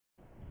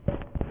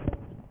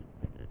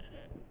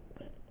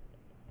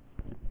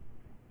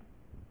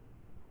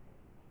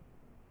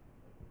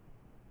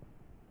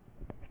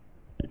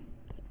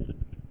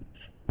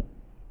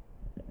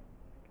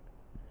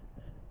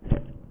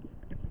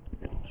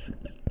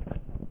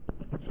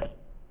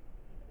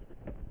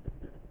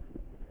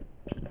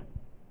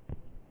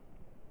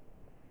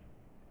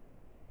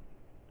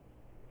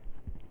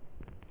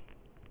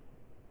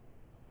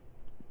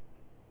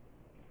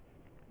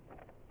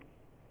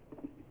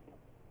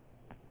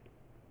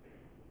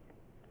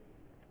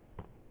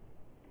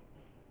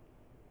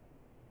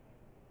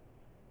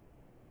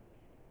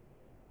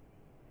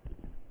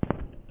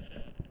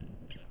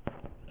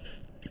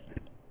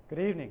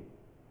Good evening.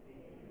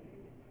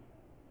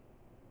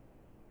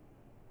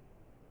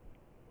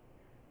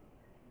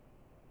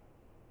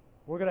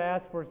 We're going to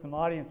ask for some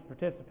audience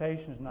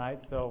participation tonight,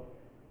 so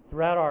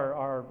throughout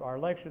our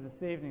lecture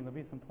this evening, there'll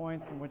be some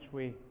points in which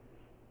we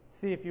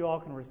see if you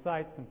all can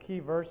recite some key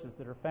verses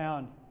that are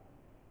found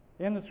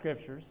in the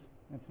Scriptures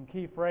and some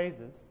key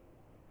phrases.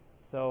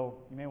 So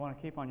you may want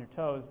to keep on your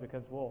toes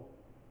because we'll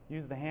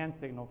use the hand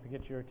signal to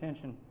get your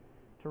attention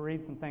to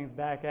read some things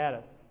back at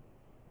us.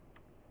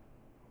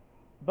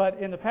 But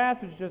in the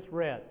passage just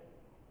read,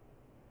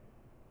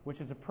 which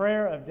is a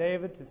prayer of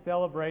David to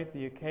celebrate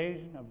the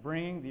occasion of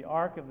bringing the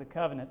Ark of the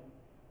Covenant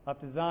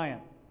up to Zion,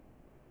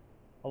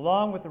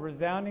 along with the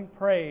resounding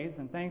praise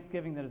and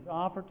thanksgiving that is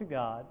offered to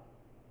God,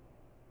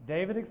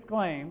 David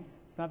exclaims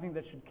something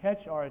that should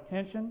catch our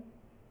attention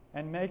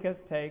and make us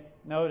take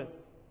notice.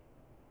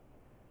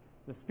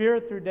 The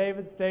Spirit through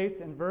David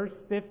states in verse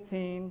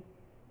 15,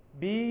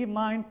 "Be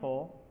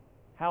mindful."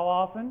 How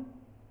often?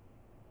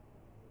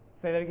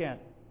 Say that again.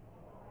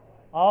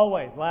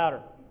 Always.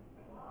 Louder.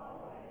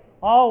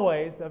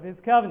 Always of His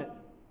covenant.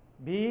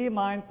 Be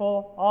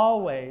mindful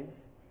always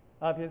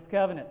of His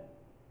covenant.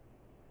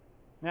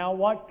 Now,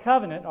 what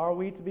covenant are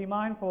we to be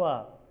mindful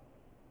of?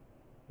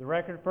 The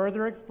record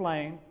further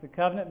explains the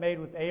covenant made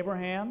with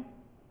Abraham,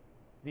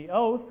 the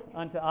oath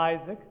unto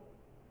Isaac,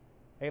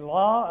 a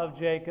law of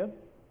Jacob,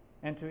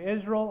 and to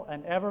Israel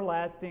an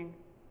everlasting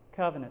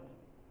covenant.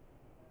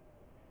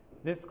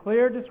 This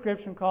clear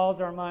description calls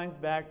our minds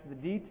back to the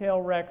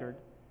detailed record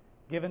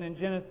given in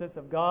Genesis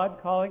of God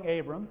calling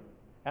Abram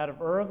out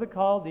of Ur of the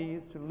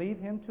Chaldees to lead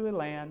him to a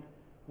land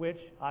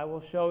which I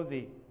will show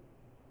thee.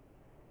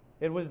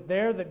 It was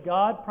there that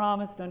God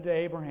promised unto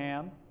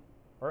Abraham,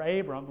 or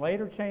Abram,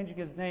 later changing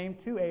his name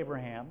to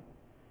Abraham,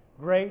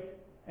 great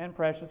and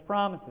precious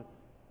promises.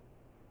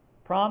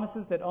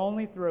 Promises that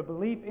only through a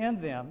belief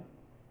in them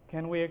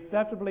can we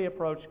acceptably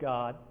approach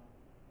God.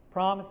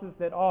 Promises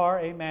that are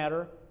a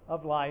matter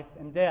of life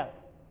and death.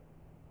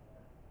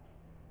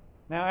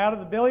 Now, out of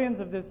the billions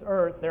of this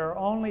earth, there are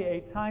only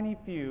a tiny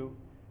few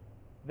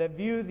that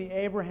view the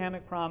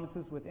Abrahamic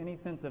promises with any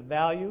sense of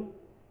value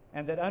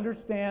and that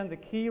understand the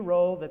key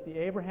role that the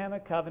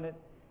Abrahamic covenant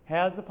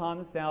has upon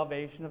the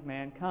salvation of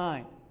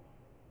mankind.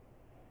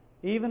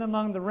 Even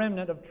among the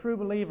remnant of true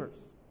believers,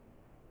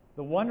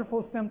 the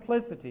wonderful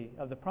simplicity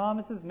of the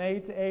promises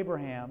made to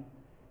Abraham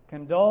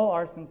can dull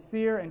our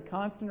sincere and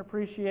constant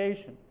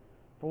appreciation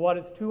for what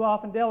is too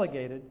often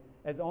delegated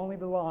as only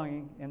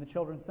belonging in the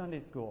children's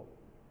Sunday school.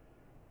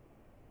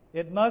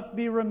 It must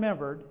be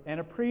remembered and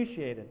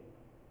appreciated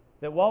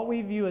that what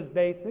we view as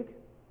basic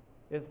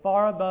is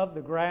far above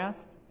the grasp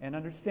and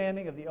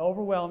understanding of the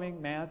overwhelming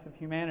mass of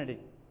humanity.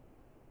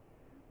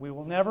 We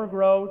will never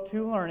grow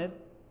too learned,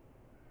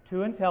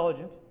 too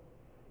intelligent,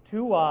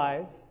 too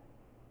wise,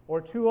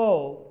 or too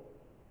old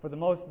for the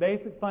most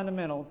basic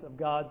fundamentals of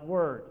God's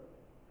Word.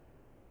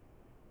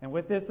 And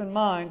with this in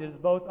mind, it is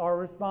both our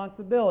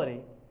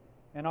responsibility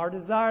and our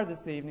desire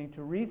this evening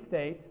to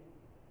restate,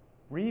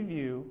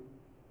 review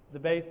the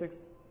basics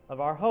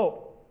of our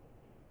hope.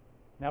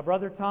 Now,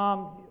 Brother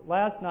Tom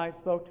last night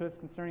spoke to us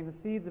concerning the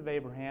seeds of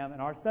Abraham, and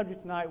our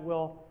subject tonight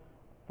will,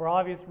 for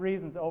obvious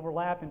reasons,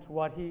 overlap into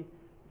what he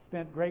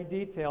spent great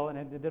detail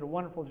and did a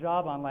wonderful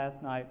job on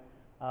last night.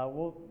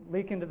 We'll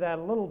leak into that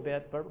a little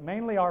bit, but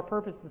mainly our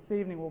purpose this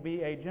evening will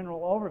be a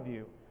general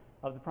overview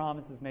of the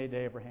promises made to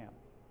Abraham.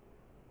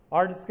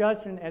 Our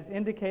discussion, as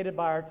indicated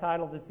by our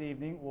title this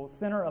evening, will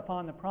center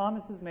upon the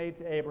promises made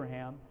to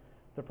Abraham,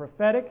 the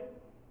prophetic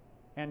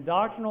and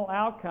doctrinal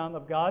outcome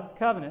of God's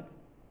covenant,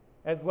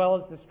 as well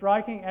as the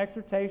striking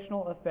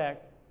exhortational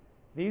effect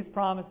these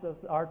promises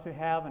are to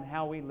have in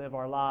how we live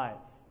our lives.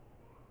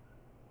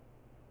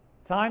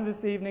 Time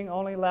this evening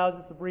only allows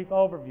us a brief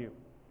overview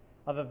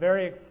of a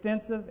very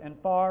extensive and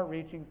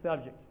far-reaching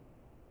subject.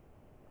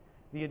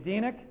 The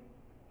Edenic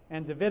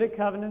and Davidic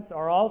covenants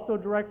are also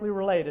directly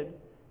related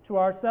to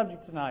our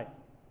subject tonight,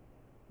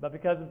 but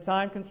because of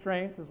time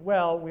constraints as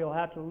well, we'll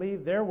have to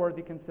leave their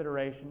worthy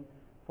consideration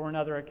for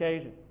another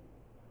occasion.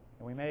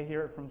 And we may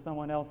hear it from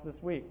someone else this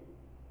week.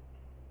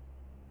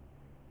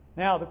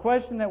 Now, the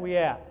question that we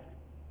ask,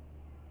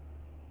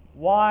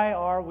 why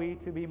are we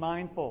to be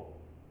mindful?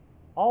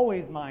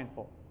 Always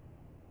mindful.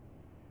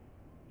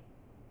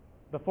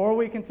 Before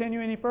we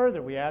continue any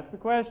further, we ask the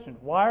question,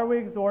 why are we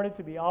exhorted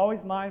to be always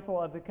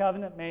mindful of the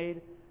covenant made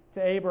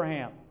to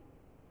Abraham?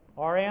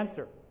 Our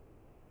answer,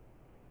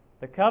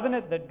 the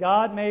covenant that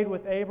God made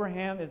with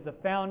Abraham is the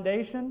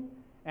foundation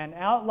and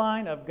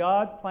outline of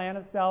God's plan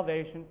of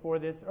salvation for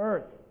this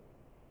earth.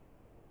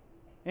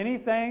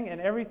 Anything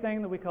and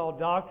everything that we call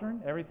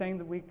doctrine, everything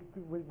that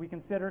we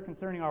consider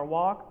concerning our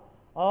walk,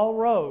 all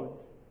roads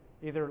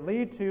either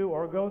lead to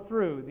or go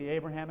through the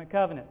Abrahamic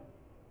covenant.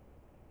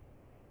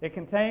 It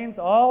contains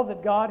all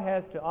that God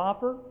has to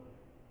offer,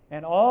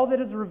 and all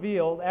that is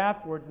revealed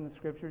afterwards in the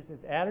Scriptures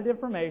is added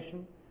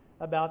information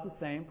about the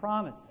same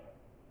promise.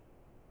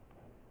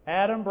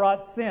 Adam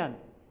brought sin,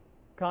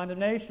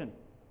 condemnation,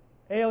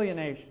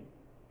 alienation,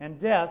 and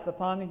death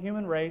upon the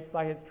human race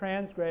by his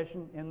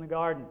transgression in the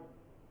garden.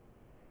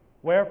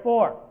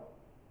 Wherefore,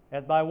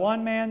 as by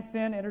one man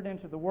sin entered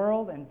into the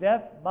world, and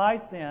death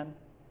by sin,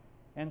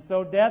 and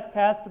so death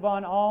passed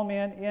upon all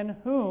men, in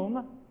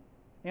whom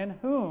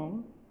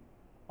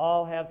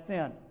all have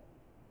sinned.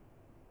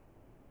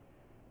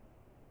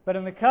 But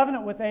in the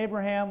covenant with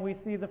Abraham, we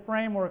see the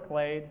framework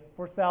laid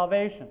for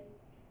salvation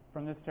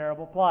from this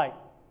terrible plight.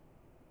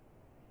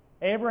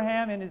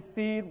 Abraham and his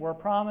seed were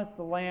promised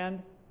the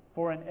land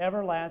for an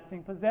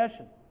everlasting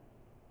possession.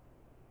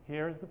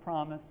 Here is the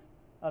promise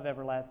of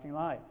everlasting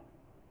life.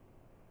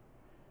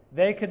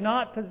 They could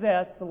not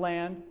possess the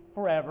land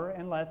forever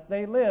unless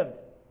they lived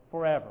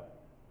forever.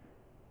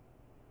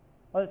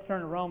 Let's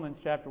turn to Romans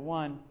chapter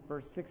 1,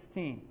 verse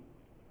 16.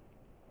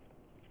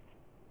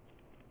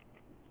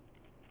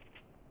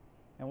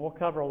 And we'll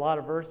cover a lot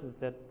of verses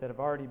that have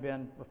already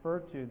been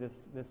referred to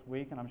this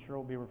week, and I'm sure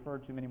will be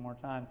referred to many more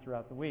times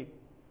throughout the week.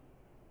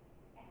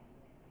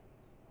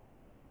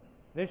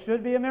 This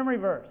should be a memory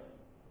verse.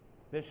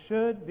 This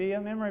should be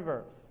a memory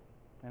verse.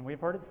 And we've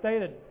heard it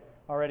stated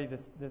already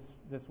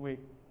this week.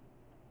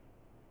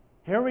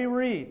 Here we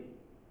read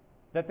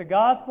that the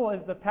gospel is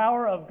the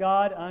power of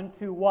God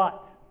unto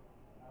what?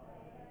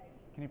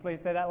 Can you please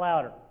say that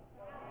louder?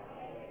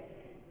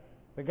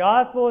 The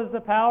gospel is the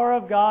power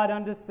of God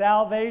unto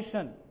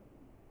salvation.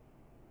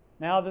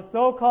 Now, the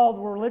so-called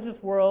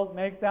religious world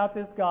makes out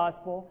this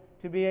gospel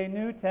to be a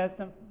New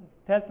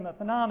Testament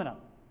phenomenon.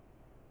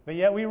 But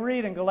yet we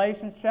read in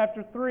Galatians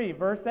chapter 3,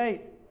 verse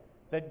 8,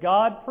 that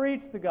God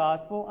preached the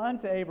gospel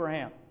unto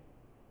Abraham.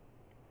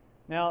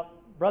 Now,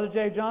 Brother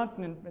Jay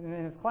Johnson,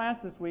 in his class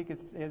this week,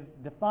 is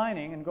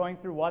defining and going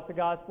through what the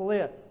gospel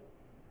is.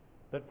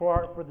 But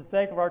for the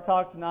sake of our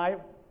talk tonight,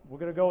 we're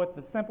going to go with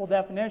the simple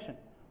definition.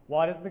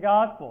 What is the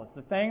gospel? It's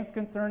the things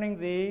concerning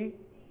the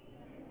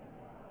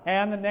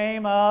and the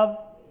name of.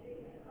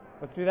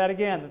 Let's do that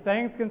again. The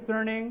things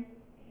concerning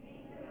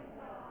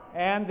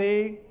and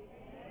the.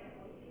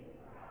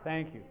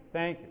 Thank you.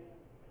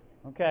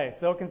 Okay,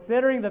 so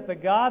considering that the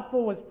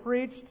gospel was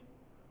preached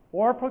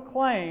or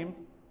proclaimed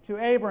to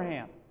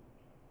Abraham,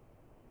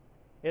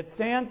 it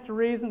stands to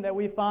reason that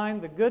we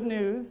find the good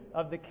news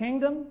of the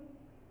kingdom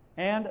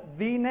and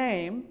the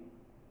name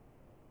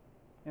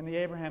in the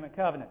Abrahamic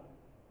covenant.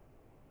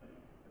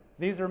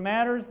 These are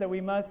matters that we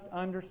must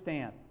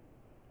understand,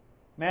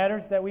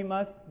 matters that we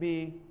must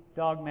be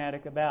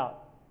dogmatic about.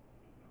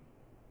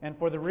 And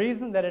for the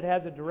reason that it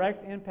has a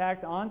direct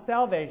impact on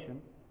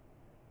salvation,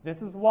 this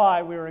is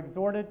why we are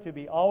exhorted to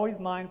be always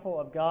mindful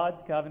of God's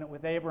covenant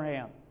with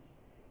Abraham.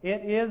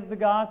 It is the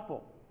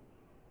gospel.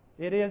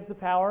 It is the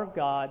power of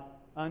God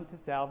unto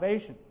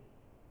salvation.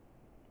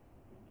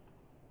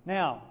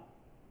 Now,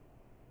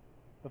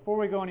 before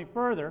we go any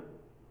further,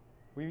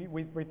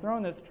 we've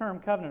thrown this term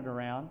covenant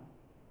around.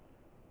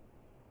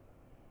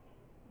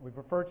 We've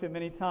referred to it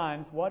many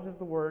times. What does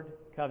the word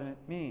covenant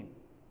mean?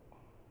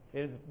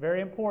 It is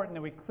very important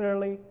that we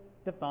clearly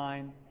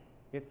define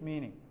its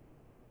meaning.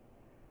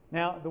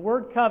 Now, the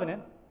word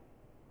covenant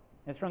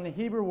is from the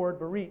Hebrew word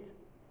berit,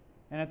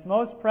 and its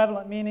most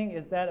prevalent meaning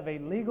is that of a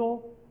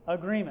legal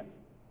agreement,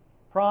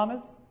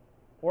 promise,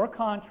 or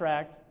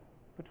contract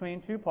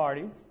between two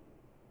parties,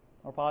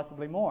 or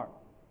possibly more.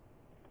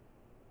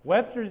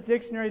 Webster's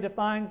dictionary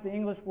defines the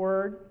English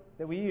word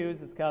that we use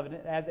as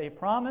covenant as a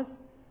promise,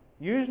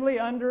 usually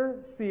under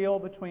seal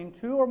between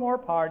two or more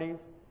parties,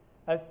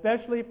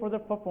 especially for the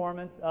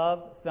performance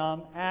of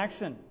some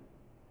action.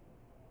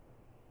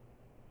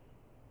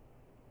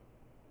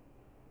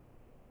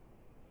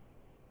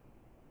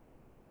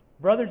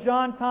 Brother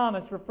John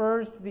Thomas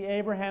refers to the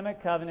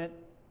Abrahamic covenant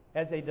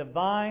as a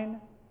divine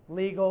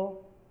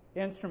legal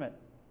instrument.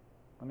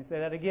 Let me say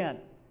that again.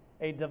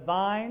 A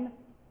divine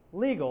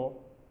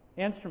legal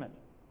instrument.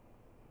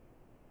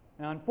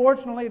 Now,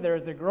 unfortunately, there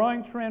is a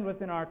growing trend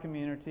within our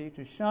community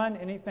to shun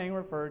anything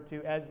referred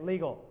to as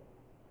legal.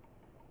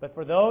 But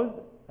for those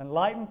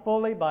enlightened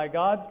fully by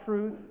God's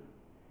truth,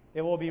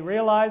 it will be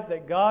realized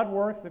that God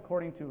works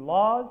according to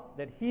laws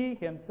that He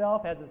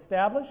Himself has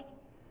established.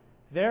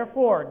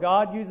 Therefore,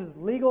 God uses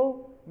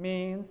legal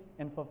means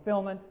in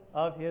fulfillment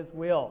of His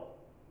will.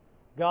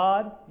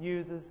 God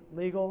uses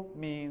legal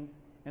means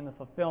in the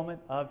fulfillment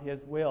of His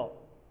will.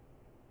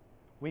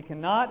 We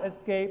cannot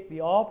escape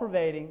the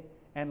all-pervading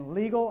and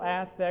legal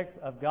aspects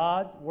of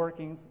God's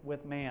workings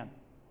with man.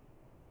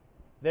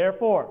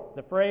 Therefore,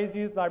 the phrase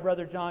used by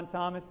Brother John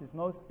Thomas is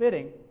most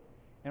fitting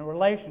in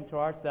relation to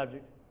our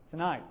subject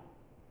tonight.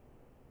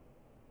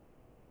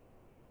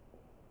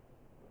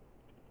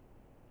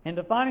 In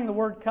defining the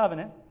word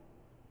covenant,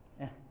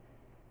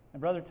 and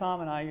Brother Tom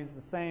and I use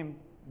the same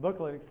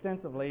booklet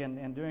extensively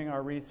in doing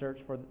our research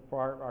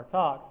for our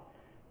talks,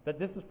 but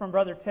this is from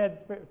Brother Ted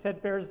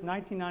Fair's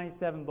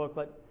 1997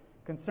 booklet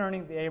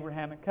concerning the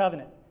Abrahamic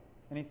covenant.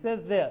 And he says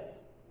this: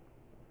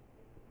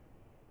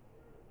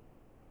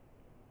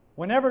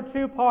 whenever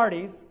two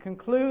parties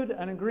conclude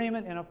an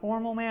agreement in a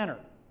formal manner,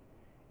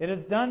 it is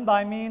done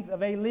by means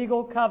of a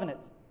legal covenant,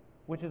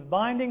 which is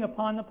binding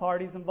upon the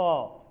parties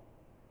involved.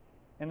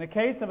 In the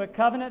case of a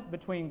covenant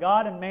between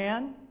God and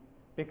man,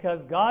 because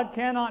God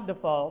cannot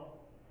default,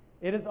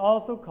 it is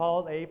also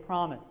called a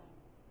promise.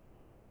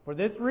 For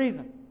this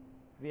reason,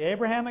 the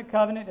Abrahamic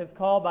covenant is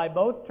called by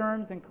both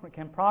terms and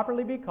can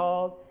properly be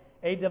called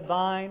a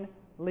divine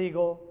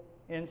legal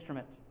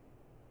instrument.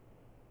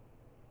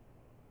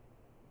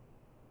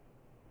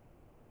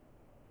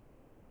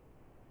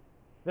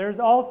 There's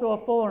also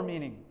a fuller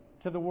meaning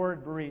to the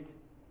word berit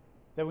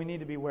that we need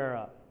to be aware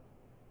of.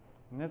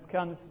 And this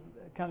comes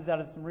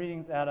out of some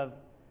readings out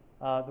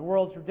of The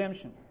World's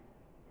Redemption.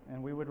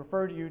 And we would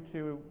refer you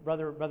to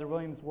Brother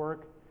Williams'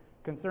 work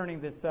concerning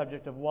this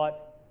subject of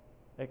what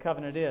a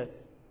covenant is.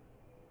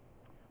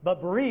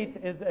 But berit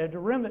is a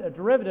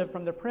derivative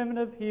from the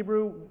primitive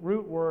Hebrew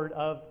root word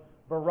of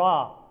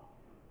bara,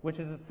 which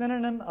is a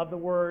synonym of the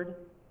word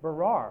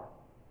berar.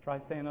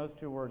 Try saying those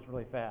two words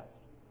really fast.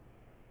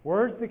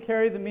 Words that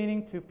carry the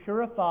meaning to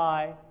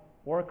purify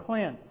or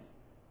cleanse.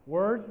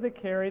 Words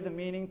that carry the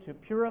meaning to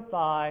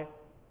purify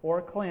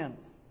or cleanse.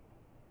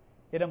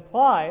 It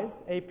implies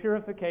a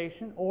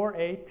purification or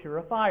a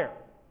purifier.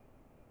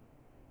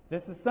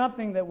 This is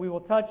something that we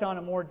will touch on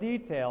in more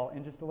detail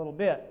in just a little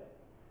bit.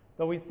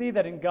 But we see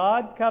that in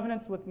God's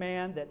covenants with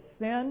man that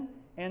sin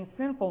and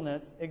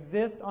sinfulness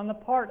exist on the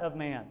part of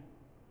man.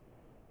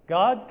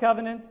 God's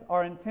covenants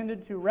are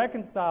intended to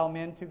reconcile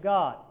men to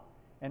God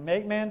and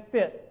make man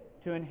fit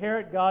to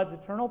inherit God's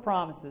eternal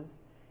promises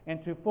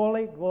and to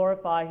fully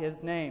glorify His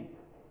name.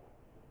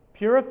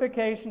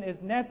 Purification is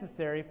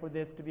necessary for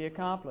this to be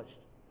accomplished.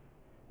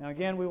 Now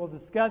again, we will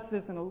discuss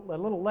this a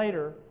little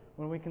later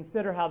when we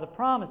consider how the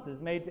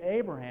promises made to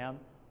Abraham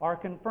are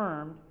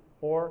confirmed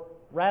or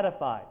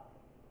ratified.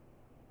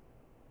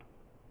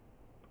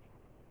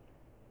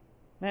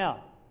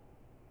 Now,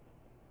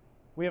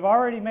 we have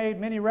already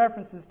made many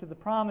references to the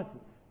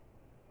promises,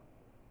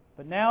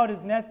 but now it is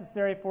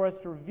necessary for us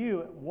to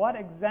review what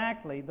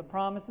exactly the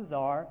promises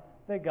are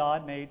that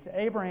God made to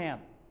Abraham.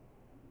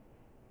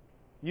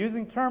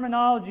 Using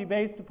terminology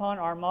based upon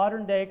our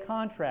modern day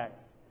contracts,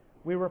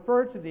 we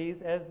refer to these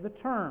as the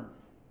terms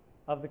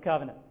of the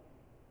covenant.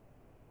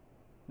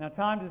 Now,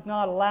 time does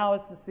not allow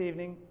us this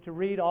evening to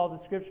read all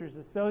the scriptures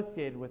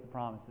associated with the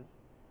promises,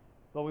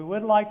 but we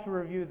would like to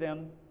review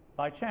them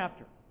by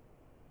chapter.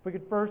 If we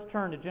could first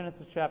turn to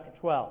Genesis chapter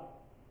 12.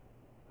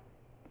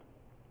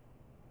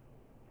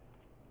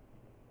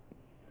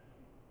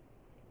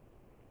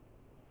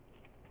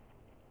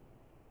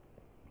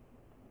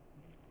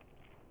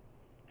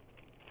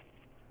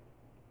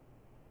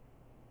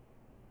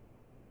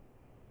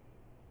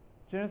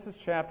 Genesis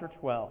chapter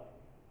 12.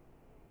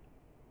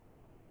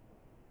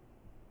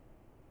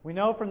 We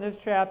know from this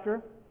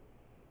chapter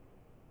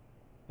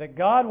that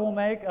God will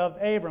make of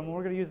Abram, and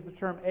we're going to use the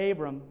term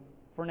Abram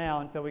for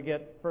now until we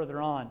get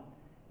further on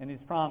in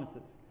these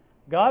promises.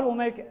 God will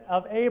make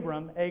of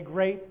Abram a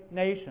great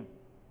nation.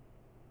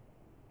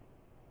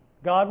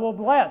 God will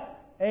bless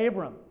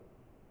Abram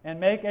and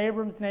make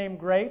Abram's name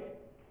great,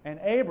 and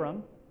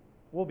Abram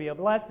will be a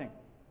blessing.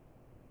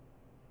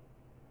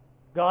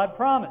 God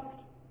promised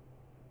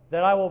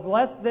that I will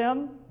bless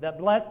them that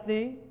bless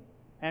thee,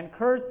 and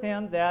curse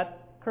him that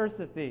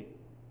curseth thee.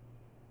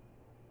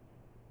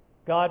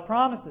 God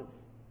promises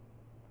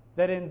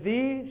that in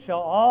thee shall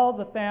all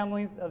the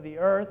families of the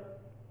earth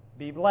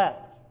be blessed.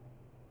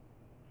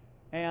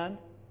 And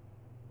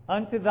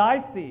unto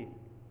thy seed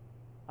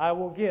I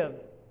will give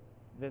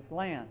this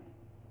land.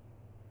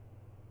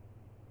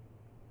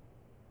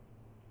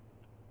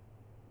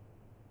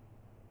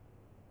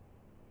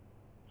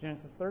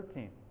 Genesis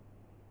 13.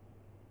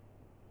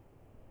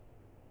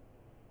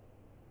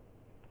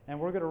 And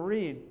we're going to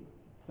read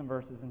some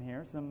verses in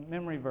here, some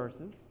memory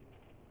verses.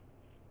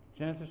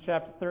 Genesis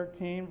chapter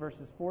 13,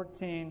 verses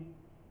 14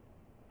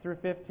 through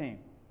 15.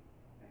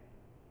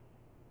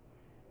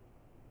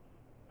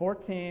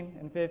 14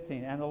 and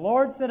 15. And the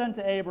Lord said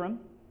unto Abram,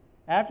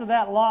 after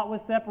that Lot was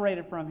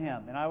separated from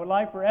him. And I would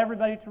like for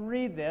everybody to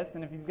read this,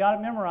 and if you've got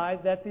it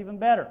memorized, that's even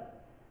better.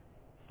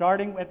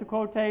 Starting at the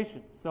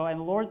quotation. So, and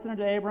the Lord said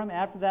unto Abram,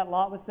 after that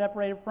Lot was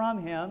separated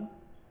from him,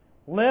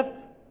 lift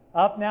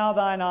up now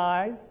thine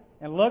eyes,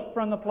 and look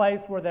from the place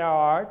where thou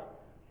art,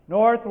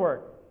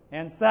 northward,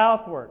 and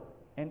southward,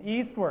 and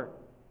eastward,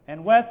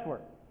 and westward.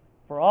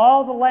 For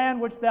all the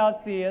land which thou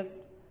seest,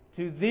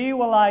 to thee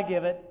will I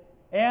give it,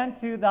 and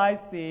to thy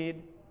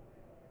seed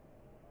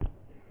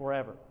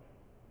forever.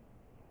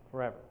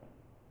 Forever.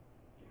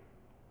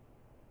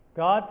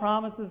 God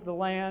promises the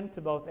land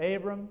to both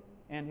Abram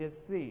and his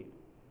seed,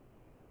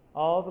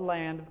 all the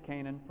land of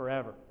Canaan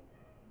forever.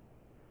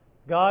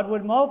 God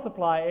would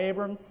multiply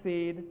Abram's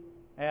seed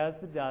as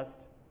the dust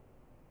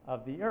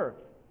of the earth.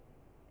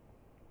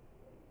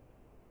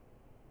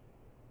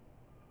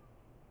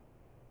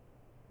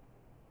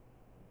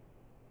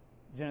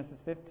 Genesis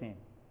 15.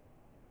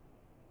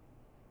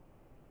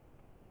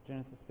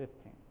 Genesis 15.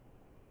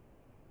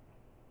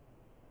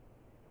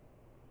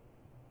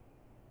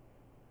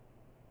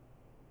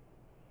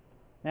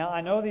 Now,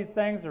 I know these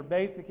things are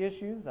basic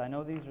issues. I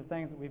know these are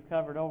things that we've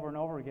covered over and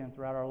over again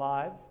throughout our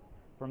lives,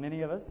 for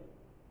many of us.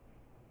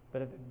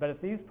 But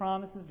if these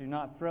promises do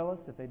not thrill us,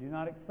 if they do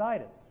not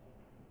excite us,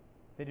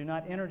 if they do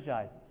not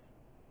energize us,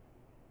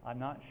 I'm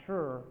not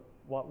sure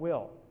what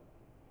will.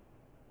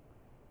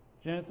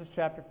 Genesis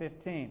chapter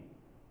 15.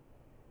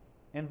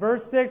 In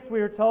verse 6,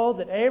 we are told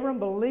that Abram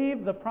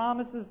believed the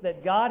promises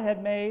that God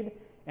had made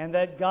and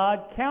that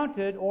God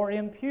counted or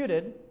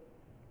imputed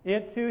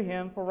it to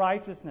him for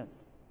righteousness.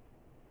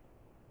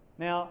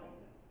 Now,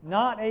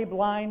 not a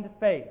blind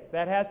faith.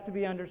 That has to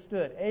be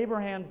understood.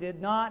 Abraham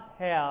did not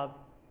have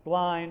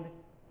blind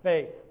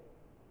faith,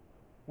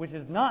 which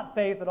is not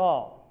faith at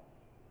all.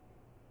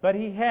 But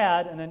he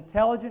had an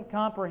intelligent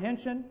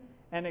comprehension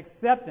and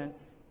acceptance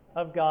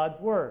of God's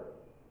Word.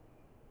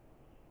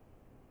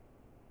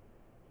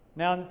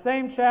 Now, in the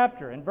same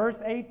chapter, in verse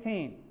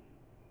 18,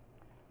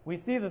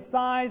 we see the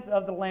size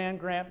of the land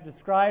grant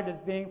described as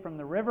being from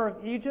the river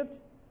of Egypt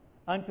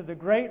unto the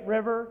great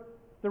river,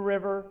 the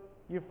river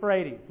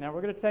Euphrates. Now,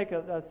 we're going to take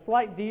a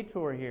slight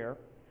detour here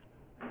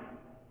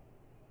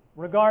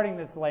regarding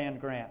this land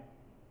grant.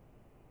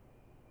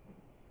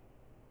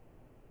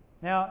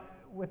 Now,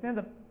 within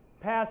the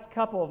past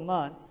couple of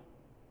months,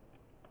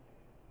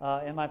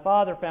 and my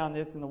father found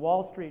this in the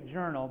Wall Street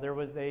Journal, there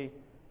was an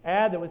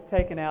ad that was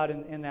taken out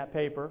in that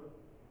paper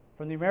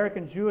from the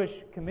American Jewish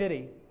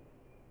Committee.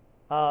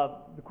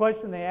 The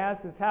question they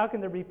asked is, how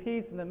can there be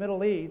peace in the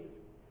Middle East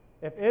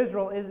if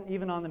Israel isn't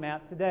even on the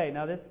map today?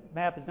 Now, this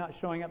map is not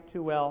showing up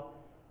too well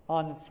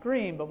on the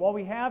screen, but what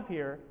we have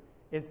here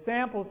is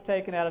samples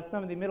taken out of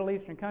some of the Middle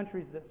Eastern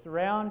countries that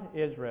surround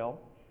Israel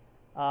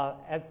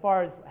as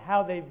far as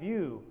how they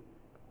view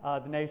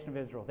the nation of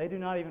Israel. They do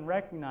not even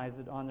recognize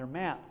it on their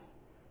maps.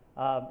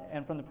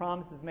 And from the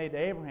promises made to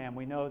Abraham,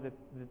 we know that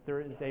there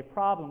is a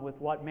problem with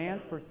what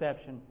man's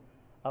perception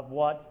of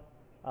what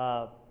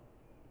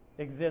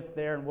exists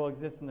there and will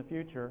exist in the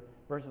future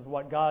versus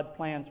what God's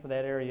plans for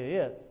that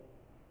area is.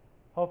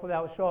 Hopefully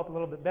that will show up a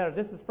little bit better.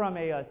 This is from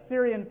a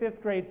Syrian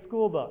 5th grade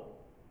school book.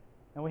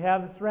 And we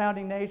have the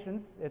surrounding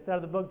nations. It's out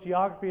of the book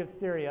Geography of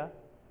Syria.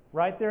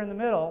 Right there in the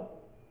middle,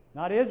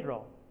 not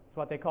Israel. It's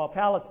what they call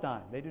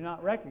Palestine. They do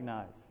not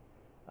recognize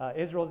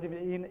Israel is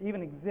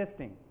even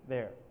existing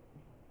there.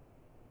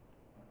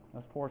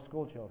 Those poor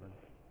school children.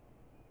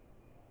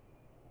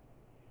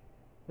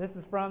 This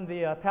is from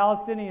the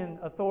Palestinian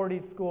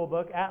Authority's school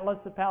book, Atlas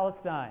of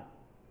Palestine.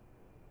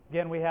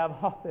 Again, we have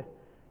all the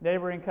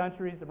neighboring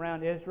countries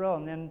around Israel,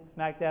 and then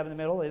smack dab in the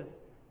middle is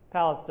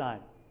Palestine,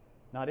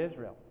 not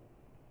Israel.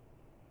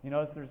 You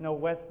notice there's no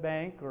West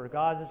Bank or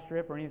Gaza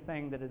Strip or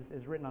anything that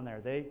is written on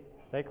there.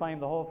 They claim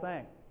the whole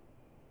thing.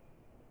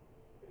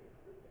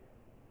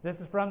 This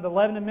is from the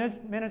Lebanon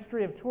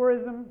Ministry of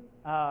Tourism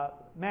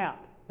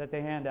map that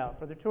they hand out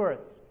for the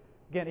tourists.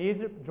 Again,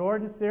 Egypt,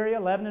 Jordan, Syria,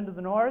 Lebanon to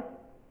the north.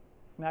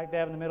 Smack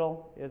dab in the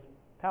middle is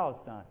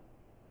Palestine.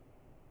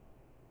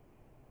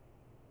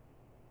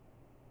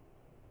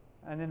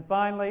 And then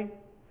finally,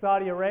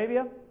 Saudi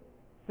Arabia,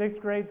 6th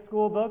grade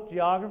school book,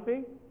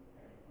 Geography,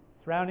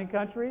 surrounding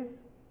countries,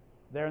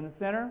 there in the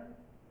center,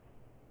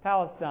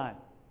 Palestine.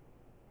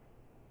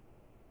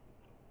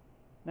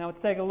 Now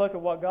let's take a look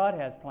at what God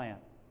has planned.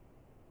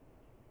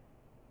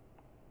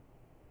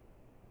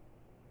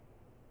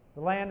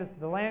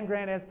 The land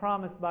grant as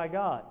promised by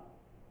God,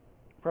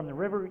 from the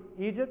river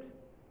Egypt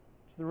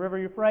to the river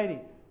Euphrates,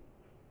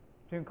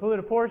 to include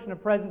a portion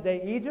of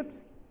present-day Egypt,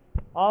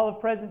 all of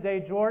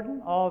present-day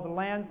Jordan, all of the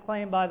lands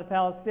claimed by the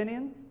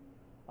Palestinians,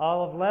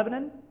 all of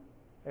Lebanon,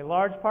 a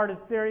large part of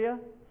Syria,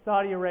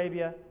 Saudi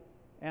Arabia,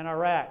 and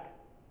Iraq.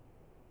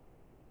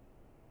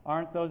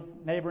 Aren't those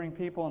neighboring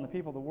people and the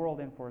people of the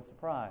world in for a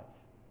surprise?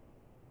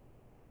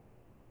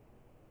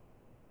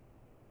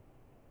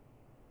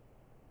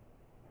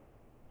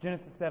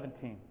 Genesis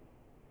 17.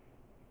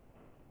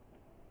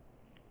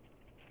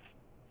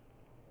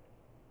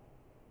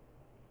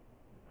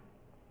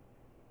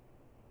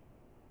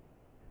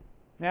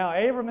 Now,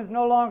 Abram is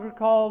no longer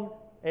called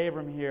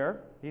Abram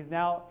here. He's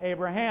now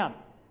Abraham.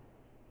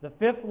 The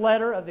 5th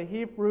letter of the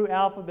Hebrew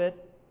alphabet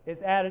is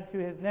added to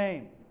his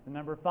name. The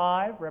number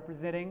 5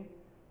 representing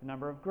the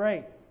number of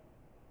grace.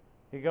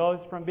 He goes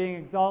from being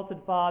exalted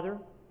father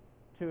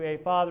to a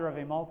father of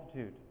a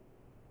multitude.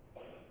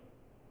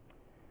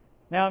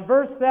 Now, in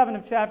verse 7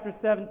 of chapter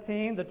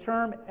 17, the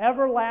term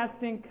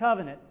everlasting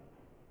covenant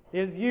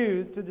is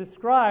used to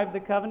describe the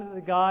covenant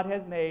that God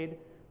has made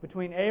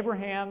between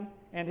Abraham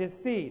and his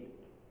seed.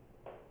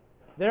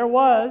 There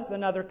was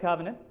another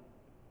covenant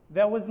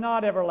that was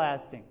not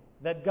everlasting,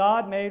 that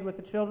God made with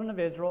the children of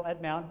Israel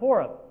at Mount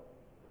Horeb,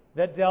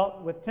 that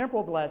dealt with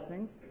temporal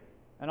blessings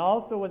and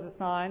also was a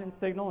sign and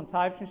signal and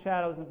types and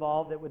shadows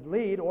involved that would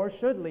lead or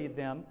should lead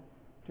them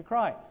to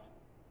Christ.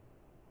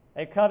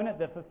 A covenant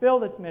that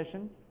fulfilled its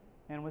mission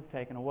and was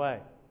taken away.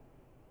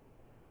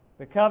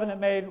 The covenant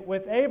made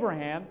with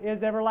Abraham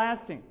is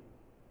everlasting.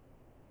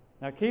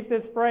 Now keep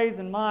this phrase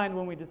in mind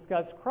when we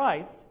discuss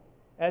Christ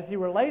as he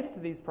relates to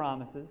these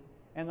promises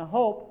and the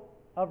hope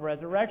of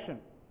resurrection.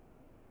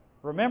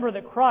 Remember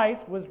that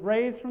Christ was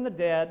raised from the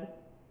dead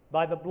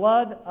by the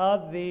blood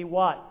of the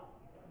what?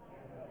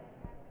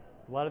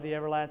 Blood of the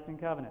everlasting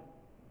covenant.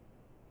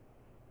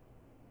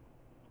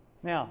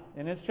 Now,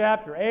 in this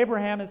chapter,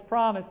 Abraham is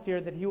promised here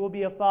that he will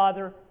be a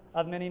father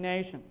of many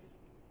nations.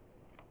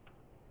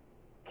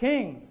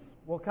 Kings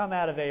will come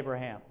out of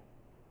Abraham.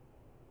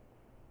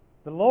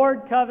 The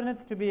Lord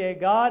covenants to be a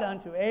God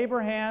unto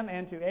Abraham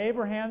and to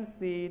Abraham's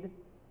seed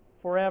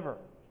forever.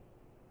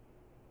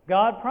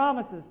 God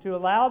promises to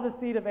allow the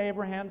seed of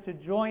Abraham to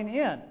join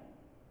in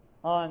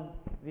on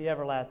the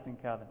everlasting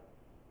covenant.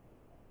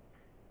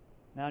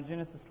 Now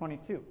Genesis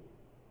 22.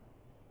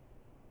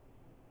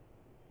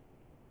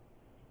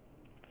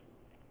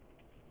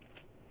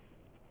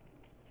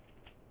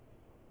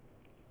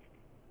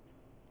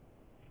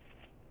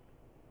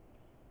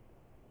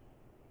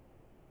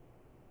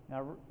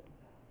 Now,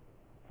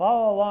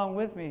 follow along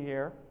with me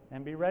here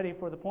and be ready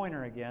for the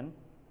pointer again,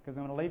 because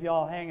I'm going to leave you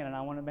all hanging and I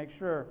want to make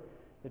sure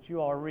that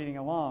you all are reading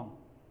along.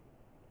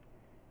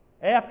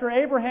 After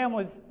Abraham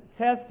was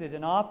tested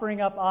in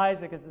offering up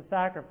Isaac as a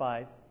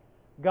sacrifice,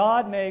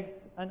 God makes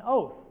an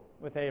oath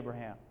with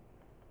Abraham.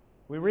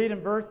 We read in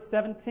verse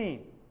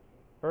 17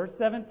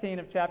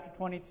 of chapter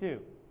 22,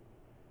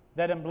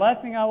 that in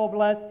blessing I will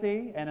bless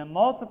thee, and in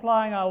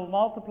multiplying I will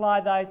multiply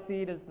thy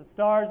seed as the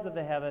stars of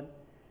the heaven,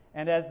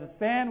 and as the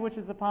sand which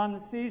is upon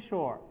the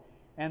seashore.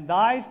 And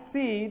thy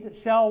seed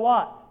shall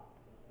what?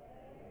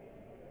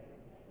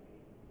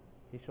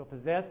 He shall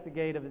possess the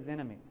gate of his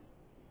enemies.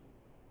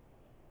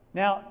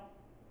 Now,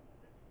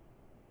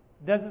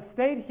 does it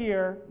state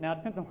here, now it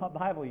depends on what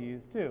Bible you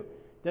use too,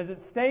 does it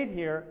state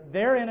here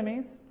their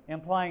enemies,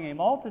 implying a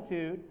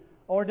multitude,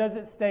 or does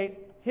it state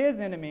his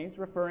enemies,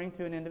 referring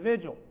to an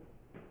individual?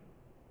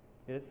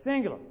 It is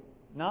singular,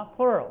 not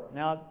plural.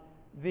 Now,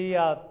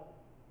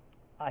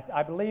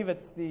 I believe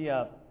it's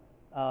the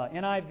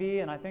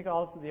NIV and I think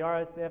also the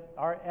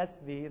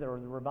RSV, the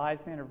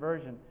Revised Standard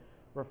Version,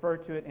 refer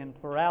to it in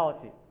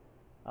plurality.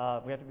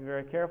 We have to be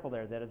very careful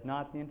there. That is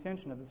not the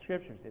intention of the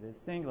Scriptures. It is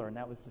singular, and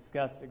that was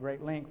discussed at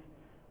great length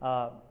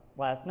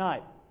last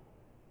night.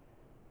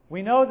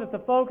 We know that the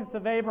focus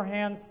of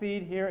Abraham's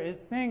seed here is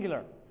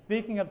singular,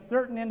 speaking of a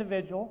certain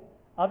individual,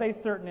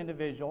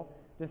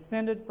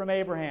 descended from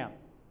Abraham.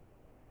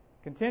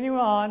 Continuing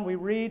on, we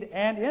read,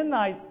 and in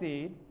thy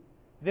seed,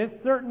 this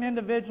certain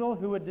individual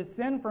who would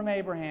descend from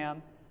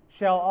Abraham,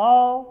 shall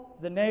all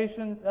the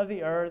nations of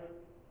the earth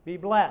be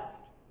blessed.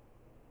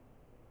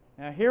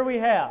 Now here we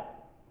have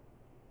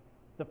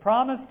the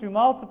promise to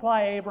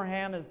multiply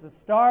Abraham as the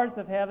stars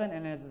of heaven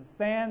and as the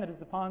sand that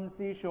is upon the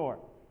seashore.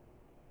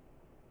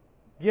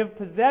 Give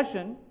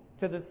possession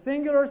to the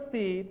singular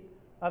seed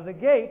of the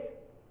gate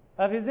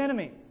of his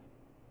enemies.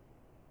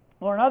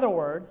 Or in other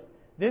words,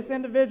 this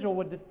individual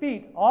would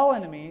defeat all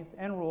enemies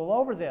and rule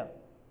over them.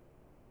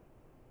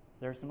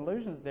 There are some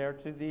allusions there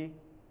to the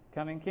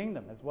coming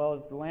kingdom, as well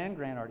as the land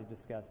grant already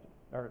discussed.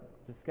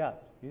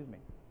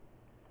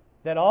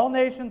 That all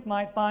nations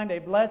might find a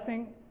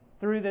blessing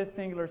through this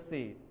singular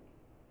seed.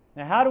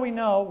 Now, how do we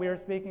know we are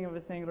speaking of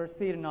a singular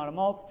seed and not a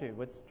multitude?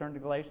 Let's turn to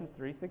Galatians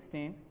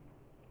 3:16.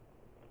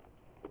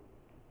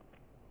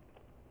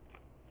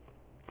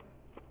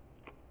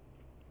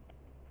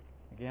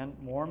 Again,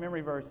 more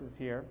memory verses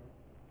here.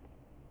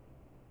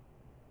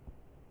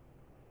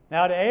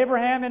 Now to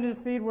Abraham and his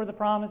seed were the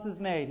promises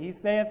made. He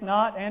saith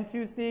not, and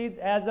to seeds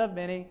as of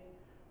many,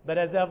 but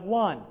as of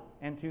one,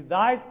 and to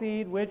thy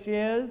seed which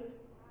is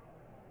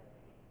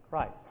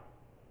Christ.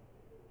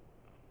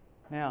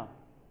 Now,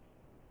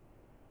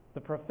 the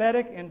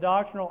prophetic and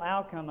doctrinal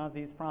outcome of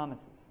these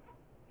promises.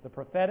 The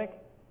prophetic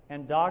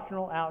and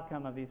doctrinal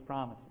outcome of these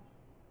promises.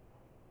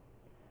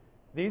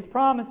 These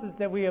promises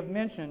that we have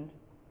mentioned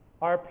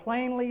are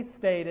plainly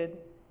stated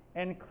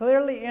and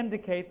clearly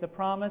indicate the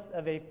promise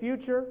of a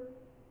future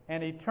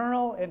and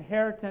eternal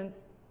inheritance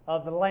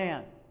of the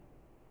land.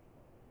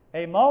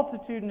 A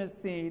multitudinous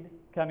seed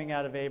coming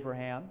out of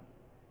Abraham,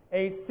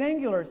 a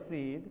singular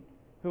seed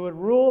who would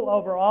rule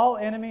over all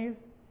enemies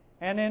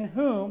and in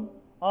whom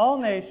all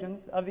nations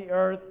of the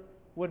earth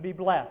would be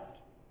blessed.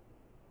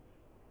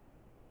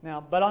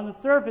 Now, but on the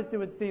surface it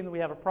would seem that we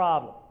have a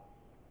problem.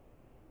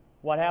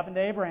 What happened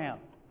to Abraham?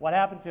 What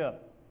happened to him?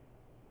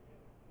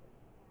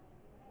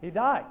 He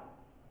died.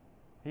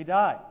 He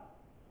died.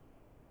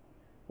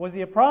 Was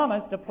he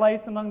promised a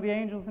place among the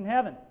angels in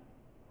heaven?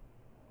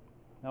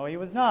 No, he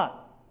was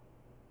not.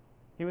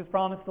 He was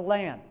promised a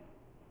land.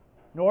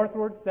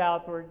 Northward,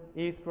 southward,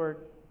 eastward,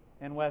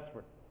 and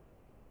westward.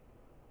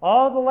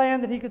 All the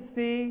land that he could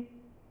see,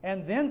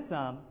 and then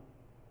some,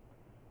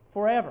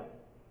 forever.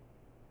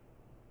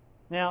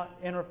 Now,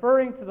 in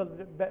referring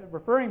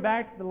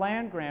back to the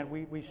land grant,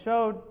 we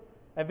showed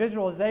a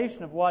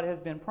visualization of what has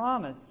been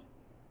promised,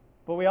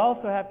 but we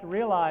also have to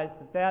realize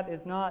that that is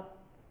not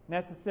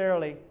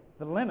necessarily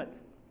the limit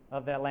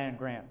of that land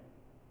grant.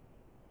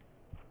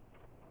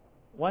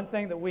 One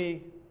thing that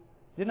we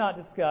did not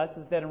discuss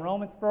is that in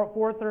Romans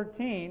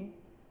 4:13,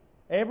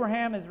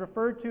 Abraham is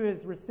referred to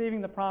as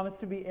receiving the promise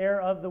to be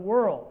heir of the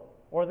world,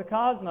 or the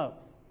cosmos.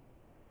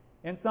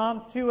 In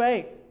Psalms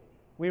 2:8,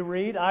 we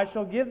read, I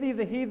shall give thee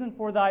the heathen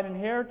for thine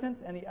inheritance,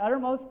 and the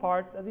uttermost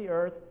parts of the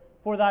earth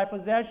for thy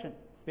possession,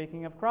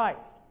 speaking of Christ.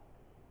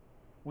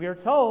 We are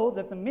told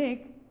that the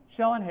meek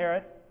shall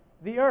inherit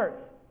the earth.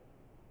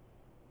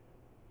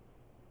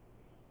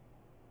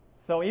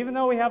 So even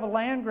though we have a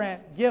land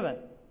grant given,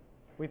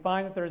 we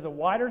find that there is a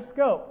wider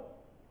scope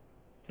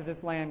to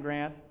this land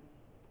grant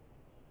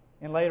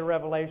in later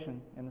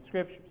revelation in the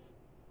Scriptures.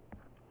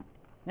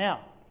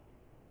 Now,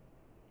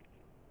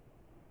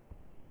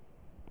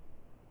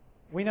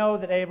 we know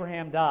that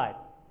Abraham died.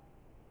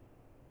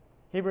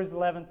 Hebrews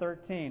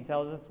 11:13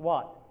 tells us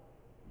what?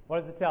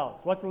 What does it tell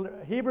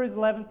us? Hebrews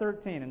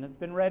 11:13, and it's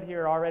been read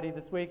here already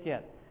this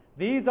weekend.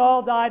 These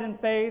all died in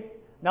faith,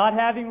 not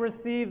having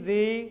received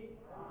the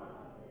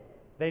promises.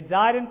 They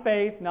died in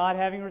faith, not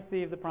having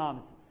received the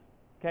promises.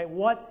 Okay,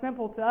 what's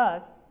simple to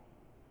us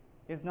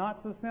is not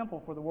so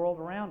simple for the world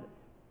around us.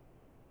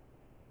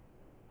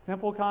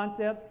 Simple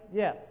concepts,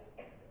 yes.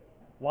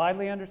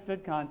 Widely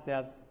understood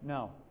concepts,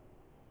 no.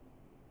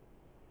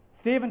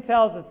 Stephen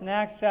tells us in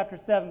Acts chapter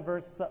 7,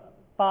 verse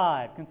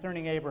 5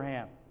 concerning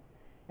Abraham.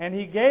 And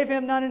he gave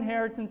him none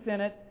inheritance in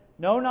it,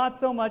 no, not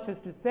so much as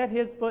to set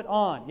his foot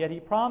on. Yet he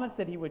promised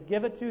that he would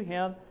give it to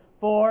him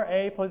for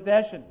a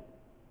possession.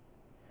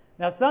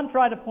 Now some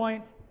try to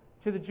point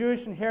to the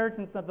Jewish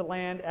inheritance of the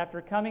land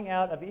after coming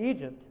out of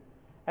Egypt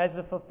as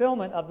the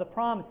fulfillment of the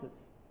promises.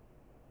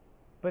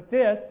 But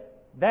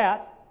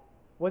that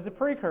was a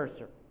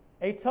precursor,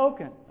 a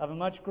token of a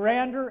much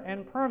grander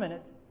and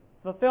permanent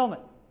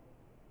fulfillment.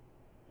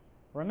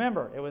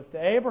 Remember, it was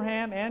to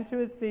Abraham and to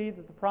his seed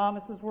that the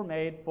promises were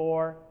made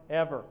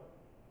forever.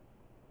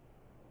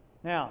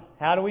 Now,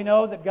 how do we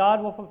know that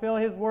God will fulfill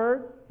His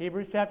word?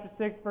 Hebrews chapter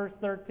 6, verse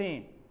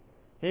 13.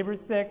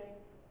 Hebrews 6,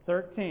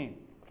 13.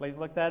 Please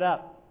look that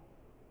up.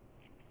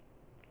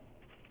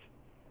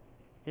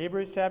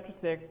 Hebrews chapter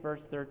 6, verse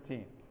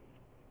 13.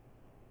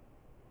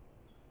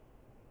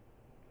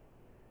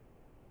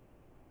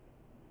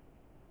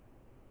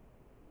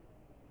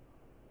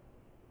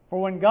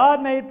 For when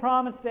God made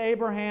promise to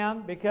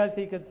Abraham, because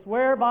he could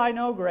swear by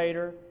no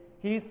greater,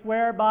 he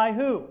swore by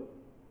who?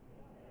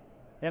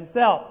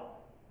 Himself.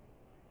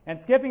 And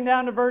skipping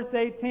down to verse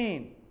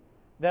 18,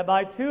 that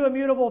by two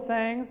immutable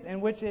things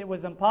in which it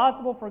was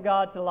impossible for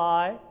God to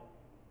lie,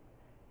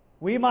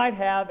 we might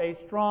have a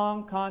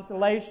strong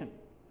consolation.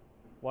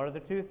 What are the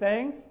two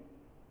things?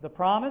 The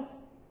promise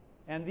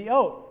and the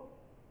oath.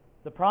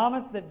 The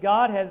promise that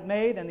God has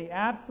made and the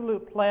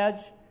absolute pledge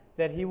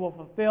that He will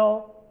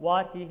fulfill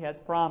what He has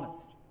promised.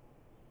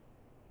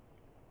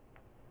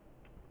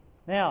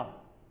 Now,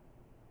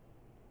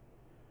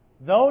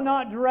 though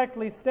not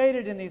directly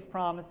stated in these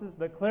promises,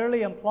 but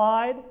clearly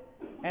implied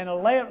and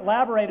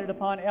elaborated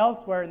upon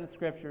elsewhere in the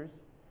Scriptures,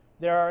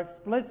 there are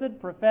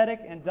explicit prophetic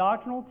and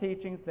doctrinal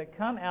teachings that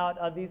come out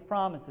of these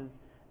promises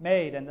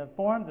made and that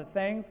form the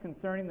things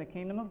concerning the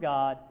kingdom of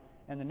God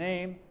and the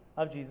name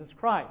of Jesus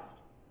Christ.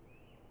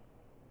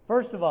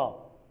 First of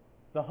all,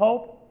 the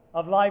hope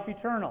of life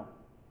eternal,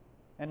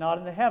 and not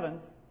in the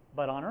heavens,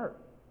 but on earth.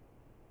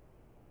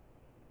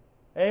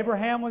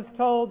 Abraham was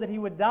told that he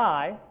would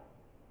die,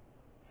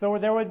 so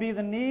there would be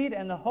the need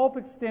and the hope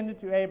extended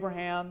to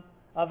Abraham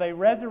of a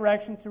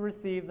resurrection to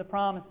receive the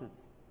promises.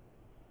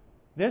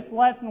 This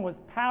lesson was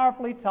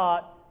powerfully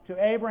taught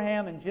to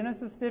Abraham in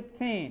Genesis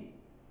 15,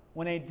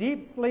 when a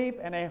deep sleep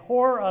and a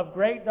horror of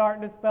great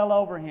darkness fell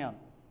over him,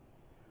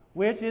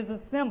 which is a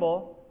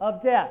symbol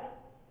of death,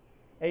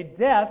 a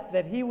death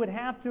that he would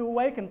have to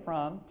awaken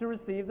from to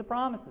receive the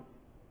promises.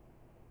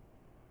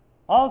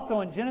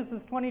 Also in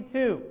Genesis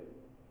 22,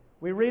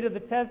 we read of the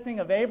testing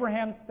of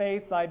Abraham's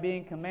faith by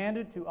being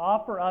commanded to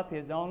offer up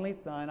his only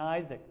son,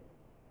 Isaac.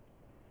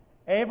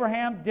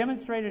 Abraham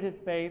demonstrated his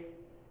faith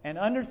and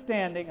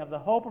understanding of the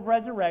hope of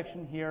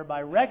resurrection here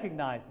by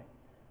recognizing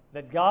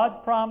that God's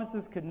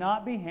promises could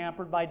not be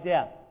hampered by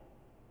death.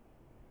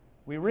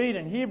 We read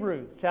in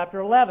Hebrews chapter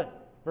 11,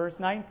 verse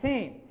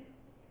 19,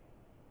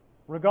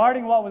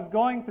 regarding what was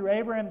going through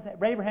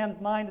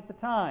Abraham's mind at the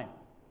time,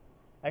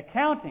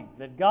 accounting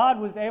that God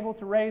was able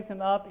to raise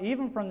him up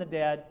even from the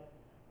dead,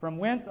 from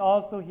whence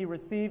also he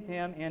received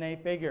him in a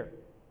figure.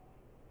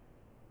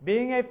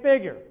 Being a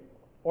figure,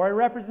 or a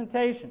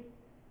representation,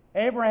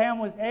 Abraham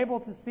was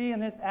able to see in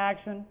this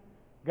action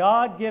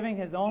God giving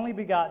His only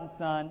begotten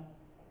Son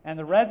and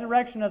the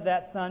resurrection of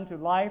that Son to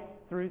life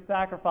through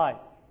sacrifice,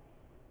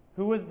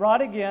 who was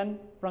brought again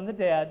from the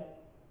dead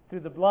through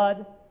the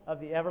blood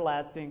of the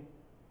everlasting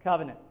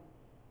covenant.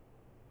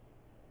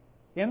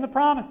 In the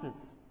promises,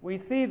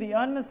 we see the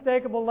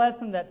unmistakable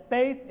lesson that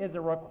faith is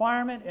a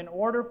requirement in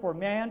order for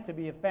man to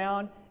be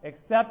found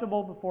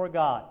acceptable before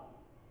God.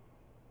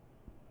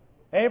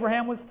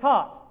 Abraham was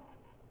taught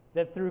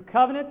that through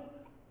covenant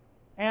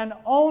and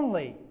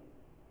only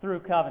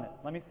through covenant.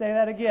 Let me say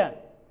that again.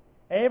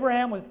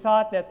 Abraham was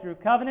taught that through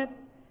covenant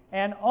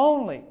and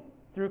only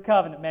through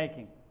covenant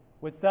making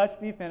would such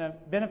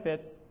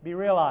benefits be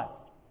realized.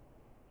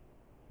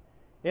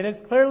 It is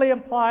clearly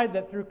implied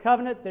that through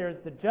covenant there is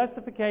the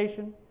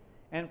justification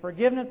and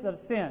forgiveness of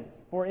sins,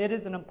 for it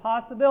is an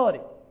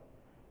impossibility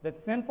that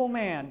sinful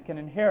man can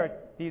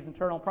inherit these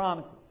eternal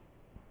promises.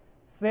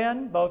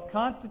 Sin, both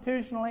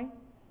constitutionally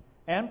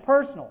and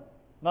personal,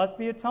 must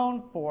be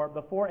atoned for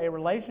before a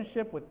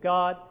relationship with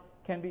God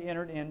can be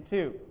entered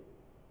into.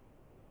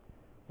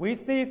 We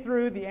see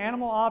through the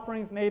animal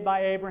offerings made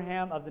by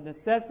Abraham of the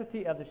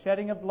necessity of the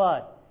shedding of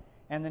blood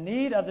and the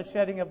need of the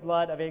shedding of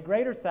blood of a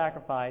greater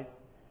sacrifice,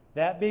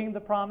 that being the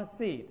promised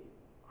seed,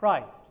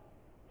 Christ,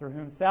 through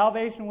whom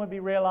salvation would be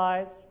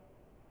realized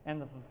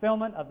and the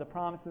fulfillment of the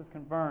promises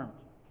confirmed.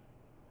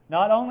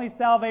 Not only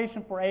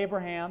salvation for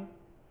Abraham,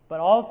 but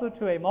also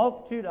to a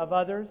multitude of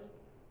others,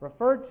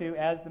 referred to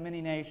as the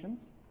many nations,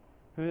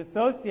 who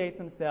associate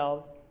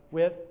themselves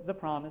with the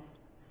promised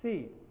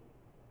seed.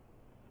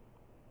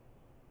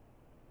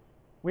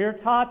 We are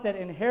taught that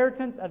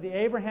inheritance of the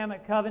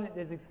Abrahamic covenant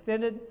is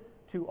extended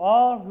to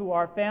all who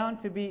are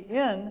found to be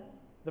in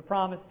the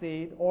promised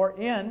seed or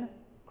in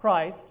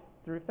Christ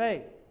through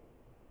faith.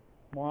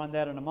 More on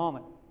that in a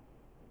moment.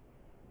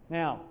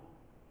 Now,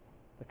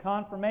 the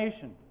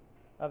confirmation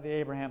of the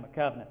Abrahamic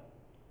covenant.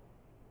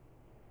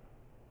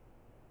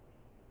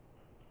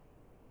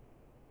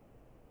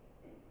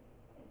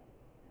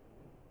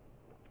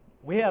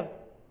 We have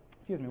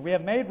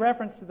made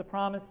reference to the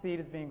promised seed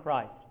as being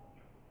Christ,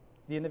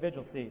 the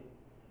individual seed.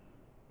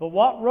 But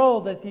what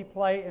role does he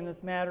play in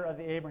this matter of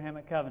the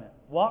Abrahamic covenant?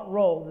 What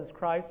role does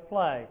Christ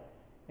play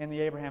in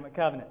the Abrahamic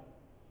covenant?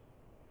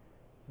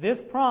 This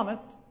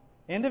promised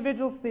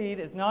individual seed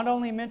is not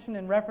only mentioned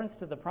in reference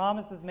to the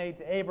promises made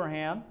to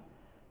Abraham,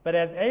 but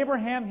as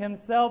Abraham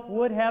himself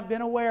would have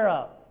been aware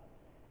of.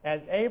 As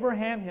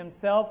Abraham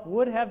himself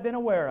would have been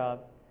aware of,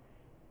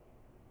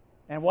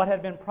 and what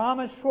had been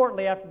promised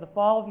shortly after the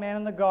fall of man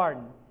in the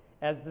garden,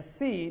 as the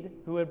seed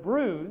who would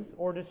bruise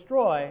or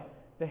destroy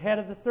the head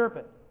of the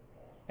serpent.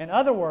 In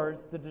other words,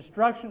 the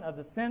destruction of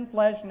the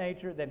sin-flesh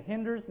nature that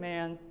hinders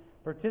man's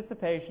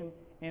participation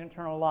in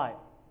eternal life.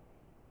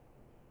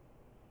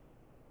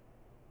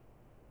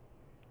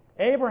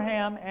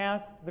 Abraham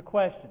asked the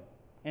question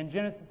in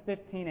Genesis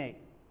 15:8,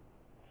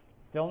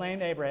 still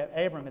named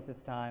Abram at this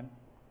time,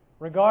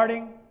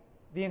 regarding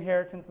the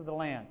inheritance of the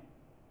land.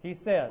 He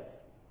says,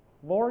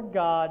 Lord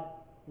God,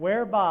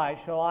 whereby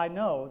shall I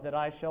know that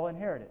I shall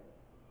inherit it?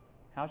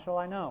 How shall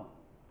I know?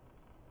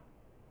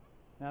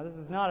 Now, this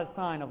is not a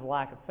sign of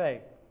lack of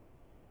faith.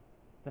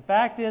 The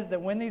fact is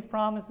that when these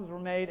promises were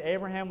made,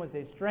 Abraham was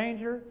a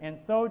stranger and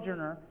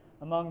sojourner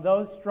among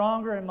those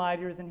stronger and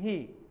mightier than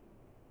he.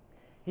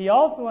 He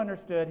also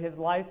understood his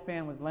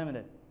lifespan was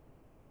limited.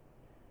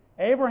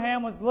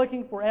 Abraham was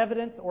looking for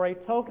evidence or a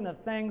token of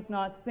things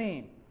not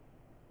seen.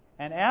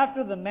 And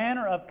after the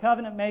manner of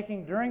covenant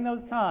making during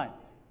those times,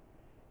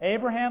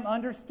 Abraham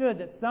understood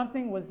that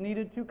something was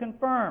needed to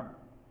confirm,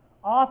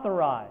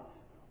 authorize,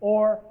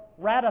 or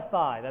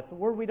ratify. That's a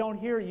word we don't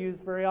hear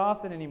used very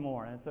often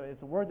anymore. And so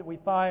it's a word that we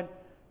find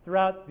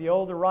throughout the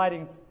older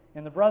writings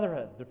in the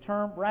Brotherhood. The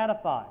term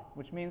ratify,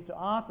 which means to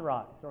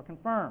authorize or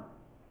confirm.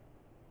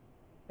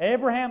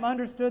 Abraham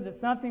understood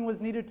that something was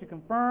needed to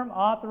confirm,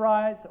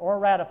 authorize, or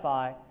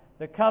ratify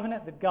the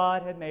covenant that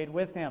God had made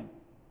with him.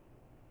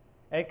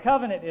 A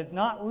covenant is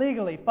not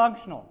legally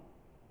functional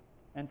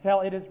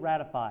until it is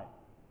ratified.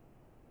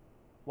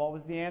 What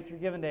was the answer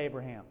given to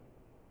Abraham?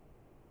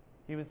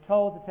 He was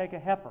told to take a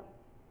heifer,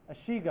 a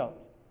she-goat,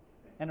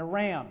 and a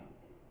ram,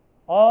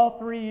 all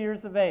 3 years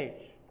of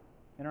age.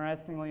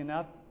 Interestingly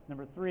enough,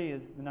 number 3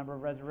 is the number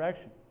of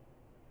resurrection.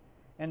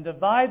 And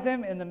divide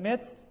them in the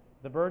midst.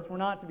 The birds were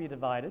not to be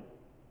divided.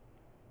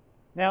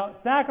 Now,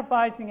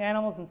 sacrificing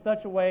animals in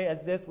such a way as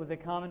this was a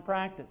common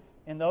practice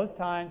in those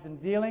times in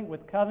dealing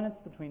with covenants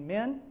between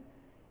men,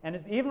 and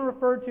is even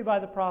referred to by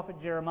the prophet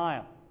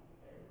Jeremiah.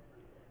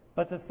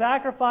 But the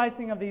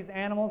sacrificing of these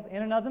animals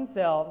in and of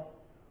themselves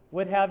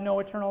would have no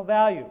eternal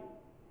value.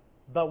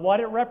 But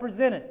what it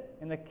represented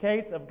in the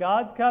case of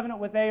God's covenant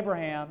with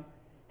Abraham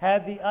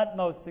had the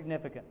utmost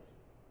significance.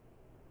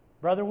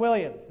 Brother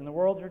Williams in the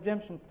World's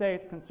Redemption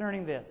states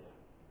concerning this,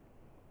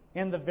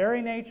 in the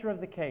very nature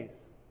of the case,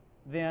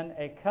 then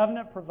a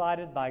covenant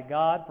provided by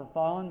God for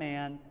fallen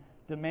man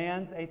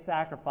demands a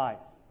sacrifice,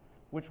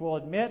 which will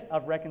admit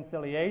of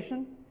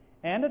reconciliation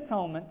and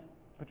atonement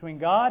between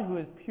God who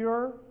is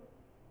pure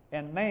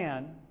and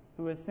man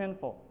who is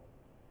sinful.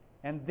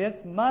 And this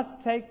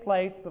must take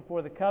place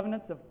before the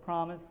covenants of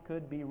promise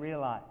could be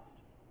realized.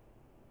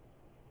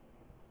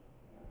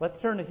 Let's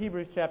turn to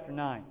Hebrews chapter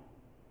 9.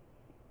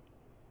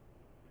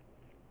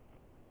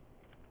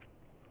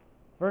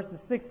 Verses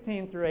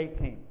 16 through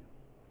 18.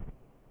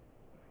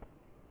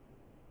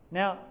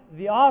 Now,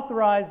 the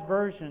authorized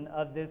version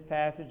of this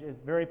passage is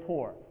very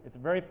poor. It's a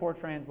very poor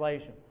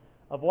translation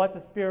of what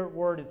the Spirit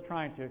Word is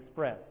trying to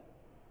express.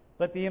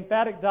 But the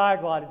emphatic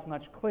diaglot is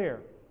much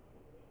clearer.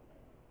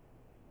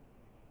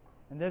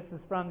 And this is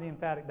from the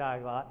emphatic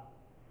diaglot.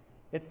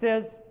 It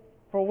says,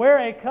 for where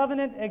a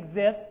covenant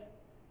exists,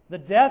 the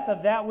death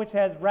of that which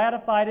has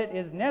ratified it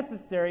is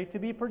necessary to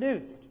be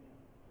produced.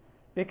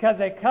 Because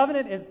a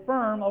covenant is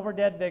firm over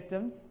dead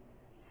victims,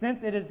 since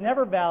it is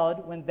never valid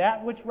when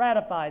that which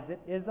ratifies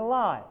it is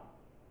alive.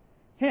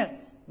 Hence,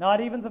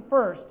 not even the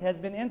first has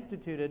been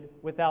instituted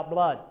without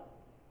blood.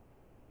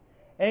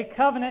 A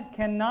covenant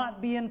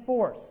cannot be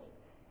enforced.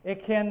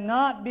 It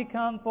cannot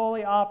become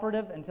fully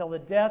operative until the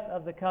death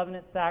of the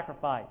covenant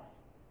sacrifice.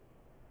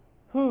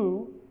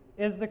 Who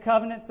is the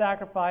covenant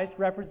sacrifice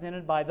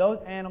represented by those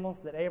animals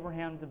that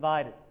Abraham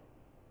divided?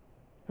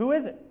 Who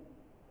is it?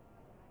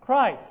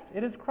 Christ.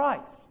 It is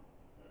Christ.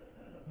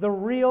 The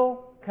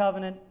real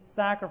covenant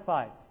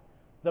sacrifice.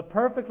 the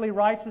perfectly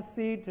righteous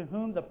seed to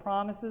whom the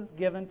promises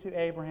given to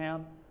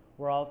Abraham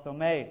were also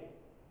made.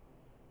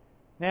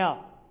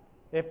 Now,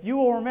 if you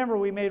will remember,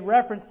 we made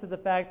reference to the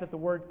fact that the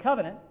word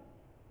covenant,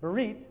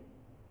 berit,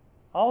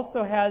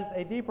 also has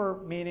a deeper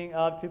meaning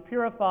of to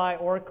purify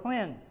or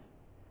cleanse,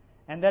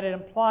 and that it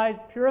implies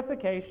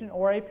purification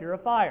or a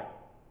purifier.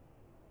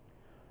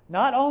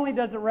 Not only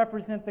does it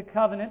represent the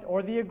covenant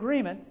or the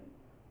agreement,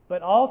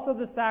 but also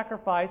the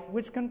sacrifice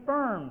which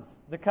confirms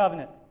the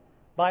covenant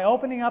by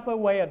opening up a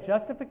way of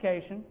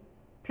justification,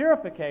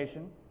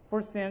 purification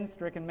for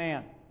sin-stricken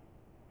man.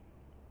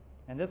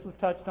 And this was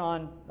touched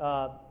on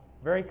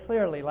very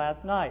clearly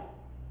last night.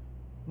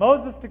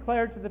 Moses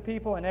declared to the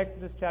people in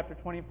Exodus chapter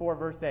 24,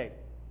 verse 8,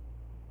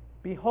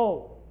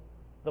 "Behold,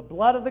 the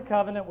blood of the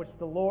covenant which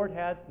the Lord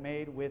hath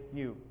made with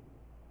you."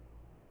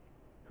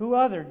 Who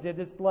other did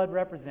this blood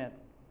represent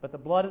but the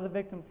blood of the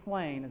victim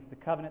slain as the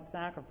covenant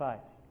sacrifice?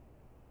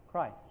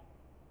 Christ.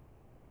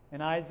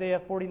 In Isaiah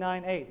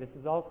 49:8, this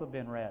has also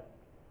been read.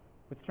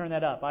 Let's turn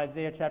that up.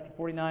 Isaiah chapter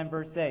 49,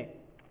 verse 8.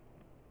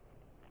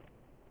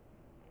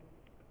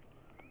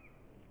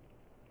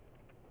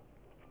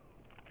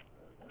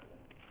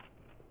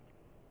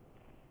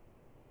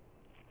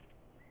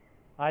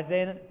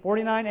 Isaiah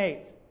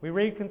 49:8. We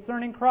read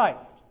concerning Christ.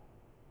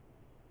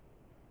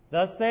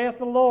 "Thus saith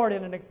the Lord,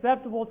 in an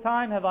acceptable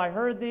time have I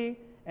heard thee,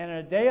 and in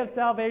a day of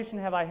salvation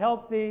have I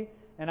helped thee,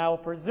 and I will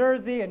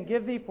preserve thee and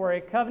give thee for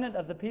a covenant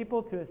of the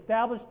people to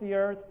establish the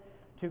earth,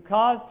 to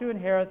cause to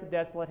inherit the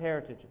desolate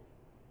heritages."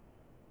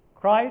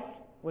 Christ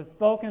was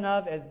spoken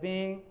of as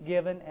being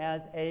given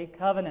as a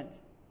covenant,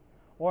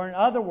 or in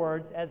other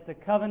words, as the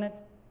covenant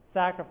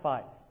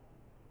sacrifice.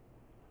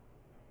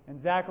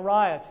 In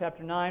Zechariah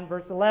chapter 9,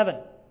 verse 11.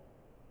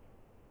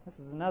 This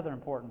is another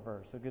important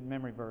verse, a good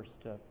memory verse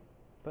to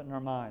put in our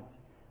minds.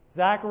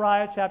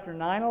 Zechariah chapter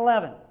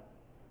 9:11.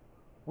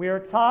 We are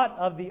taught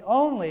of the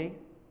only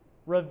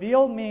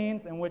revealed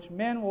means in which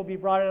men will be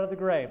brought out of the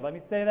grave. Let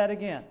me say that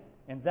again.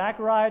 In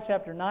Zechariah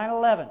chapter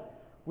 9:11,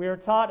 we are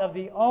taught of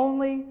the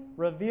only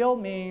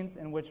revealed means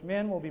in which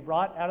men will be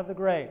brought out of the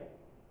grave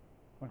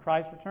when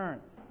Christ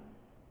returns.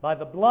 By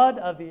the blood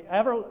of the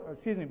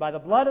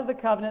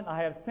covenant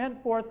I have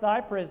sent forth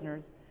thy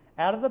prisoners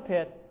out of the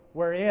pit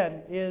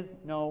wherein is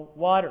no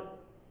water.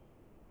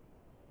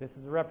 This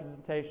is a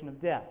representation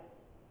of death.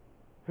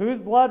 Whose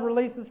blood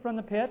releases from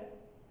the pit?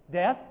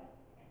 Death.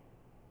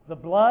 The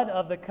blood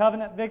of the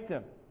covenant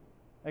victim.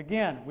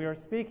 Again, we are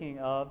speaking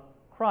of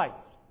Christ.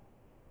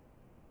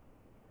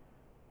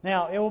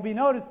 Now, it will be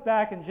noticed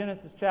back in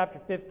Genesis chapter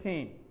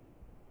 15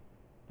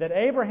 that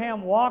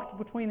Abraham walked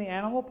between the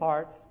animal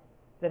parts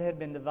that had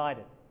been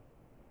divided.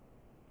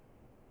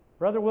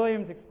 Brother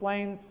Williams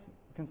explains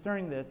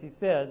concerning this. He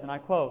says, and I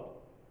quote,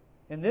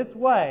 "In this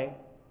way,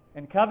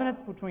 in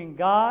covenants between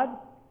God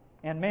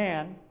and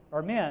man,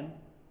 or men,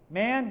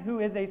 man who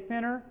is a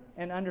sinner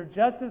and under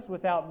justice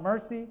without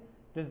mercy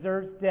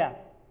deserves death,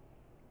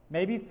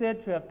 may be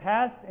said to have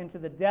passed into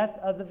the death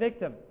of the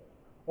victim,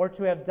 or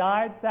to have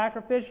died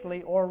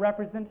sacrificially or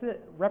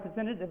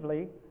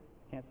representatively,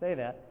 can't say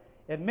that,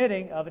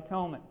 admitting of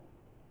atonement.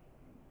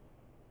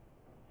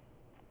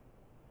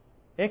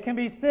 It can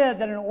be said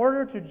that in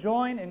order to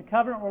join in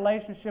covenant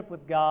relationship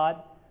with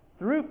God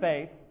through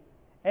faith,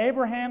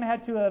 Abraham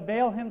had to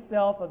avail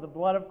himself of the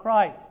blood of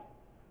Christ,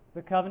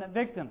 the covenant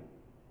victim,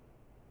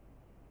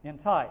 in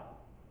type.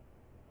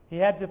 He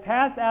had to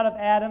pass out of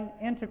Adam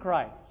into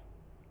Christ,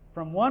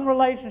 from one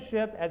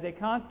relationship as a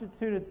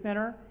constituted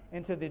sinner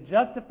into the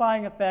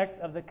justifying effects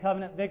of the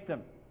covenant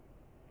victim.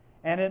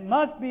 And it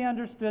must be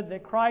understood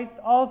that Christ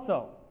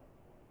also,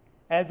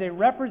 as a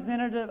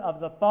representative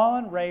of the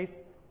fallen race,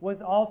 was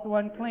also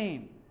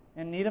unclean,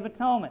 in need of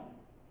atonement.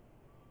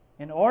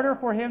 In order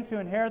for him to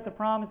inherit the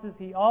promises,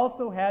 he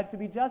also had to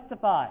be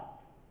justified.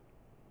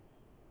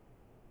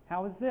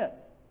 How is this?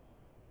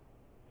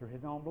 Through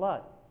his own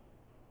blood.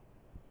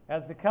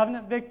 As the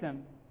covenant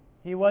victim,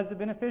 he was the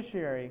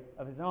beneficiary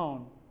of his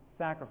own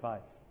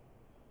sacrifice.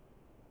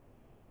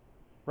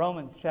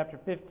 Romans chapter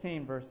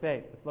 15, verse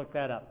 8. Let's look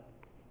that up.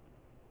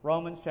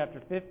 Romans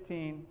chapter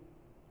 15,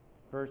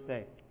 verse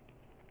 8.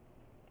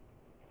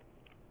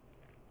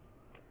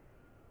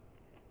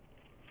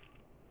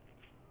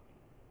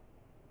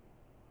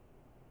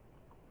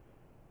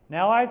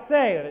 Now I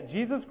say that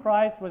Jesus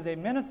Christ was a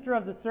minister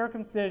of the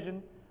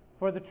circumcision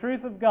for the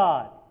truth of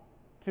God,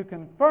 to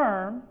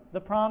confirm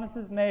the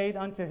promises made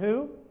unto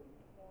who?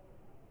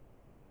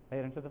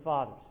 Made unto the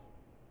fathers.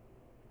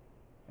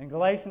 In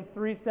Galatians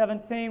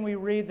 3:17 we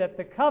read that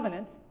the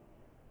covenant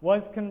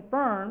was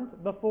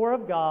confirmed before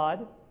of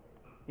God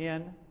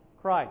in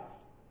Christ.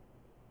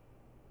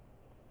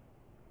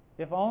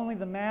 If only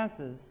the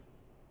masses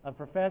of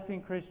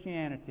professing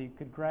Christianity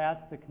could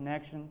grasp the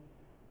connection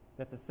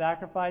that the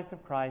sacrifice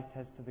of Christ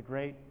has to the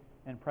great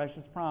and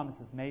precious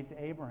promises made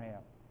to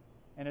Abraham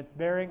and its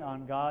bearing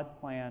on God's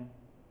plan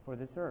for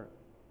this earth.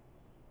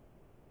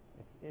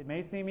 It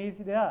may seem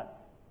easy to us.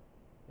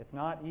 It's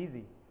not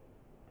easy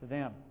to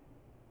them.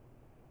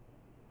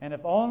 And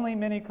if only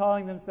many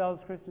calling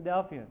themselves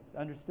Christadelphians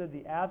understood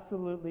the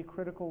absolutely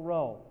critical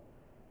role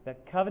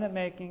that covenant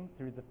making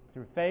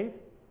through faith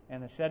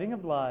and the shedding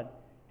of blood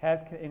has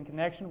in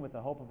connection with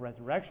the hope of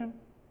resurrection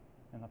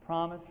and the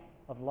promise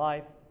of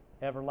life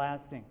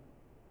everlasting.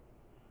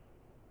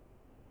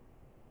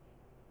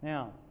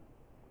 Now,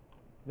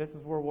 this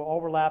is where we'll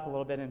overlap a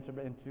little bit into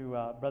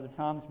Brother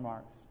Tom's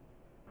remarks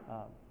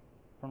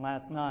from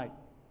last night.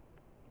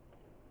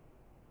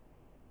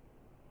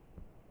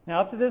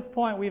 Now, up to this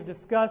point, we've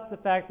discussed the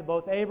fact that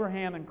both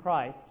Abraham and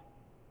Christ,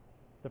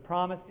 the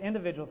promised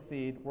individual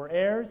seed, were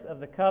heirs of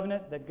the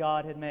covenant that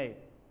God had made.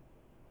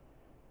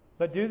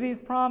 But do these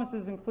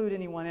promises include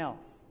anyone else?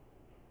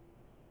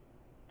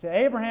 To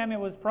Abraham it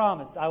was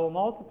promised, I will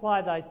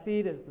multiply thy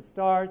seed as the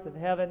stars of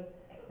heaven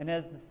and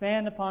as the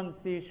sand upon the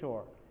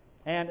seashore,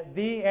 and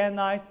thee and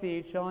thy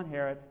seed shall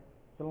inherit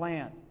the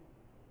land.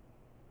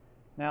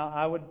 Now,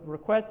 I would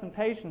request some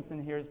patience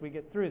in here as we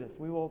get through this.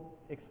 We will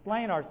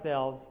explain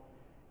ourselves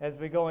as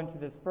we go into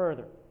this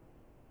further.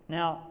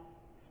 Now,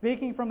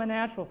 speaking from a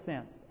natural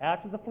sense,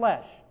 after the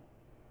flesh,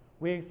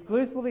 we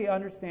exclusively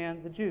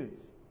understand the Jews,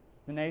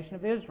 the nation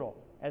of Israel,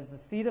 as the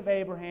seed of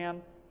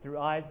Abraham through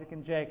Isaac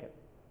and Jacob.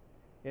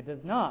 It does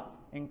not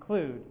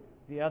include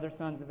the other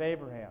sons of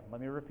Abraham.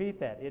 Let me repeat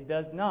that. It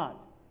does not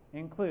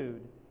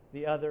include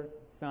the other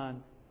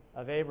sons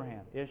of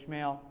Abraham.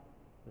 Ishmael,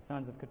 the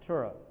sons of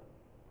Keturah,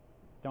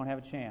 don't have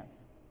a chance.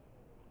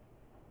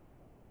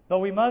 But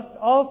we must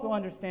also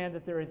understand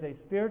that there is a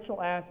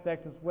spiritual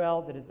aspect as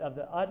well that is of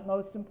the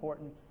utmost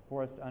importance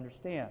for us to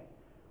understand.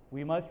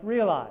 We must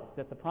realize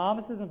that the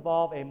promises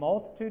involve a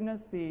multitudinous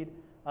seed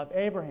of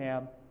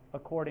Abraham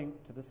according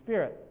to the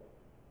Spirit.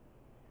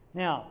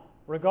 Now,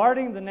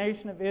 regarding the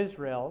nation of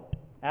Israel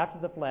after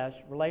the flesh,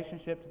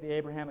 relationship to the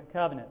Abrahamic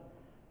covenant,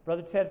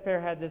 Brother Ted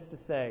Fair had this to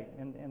say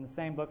in the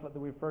same booklet that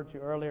we referred to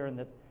earlier and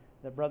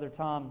that Brother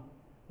Tom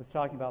was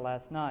talking about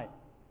last night.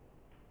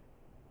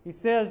 He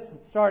says,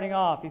 starting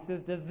off, he says,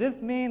 does this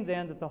mean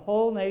then that the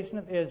whole nation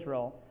of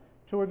Israel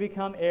will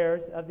become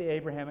heirs of the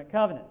Abrahamic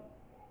covenant?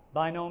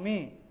 By no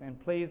means. And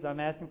please, I'm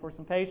asking for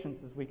some patience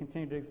as we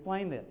continue to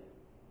explain this.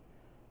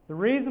 The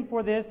reason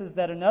for this is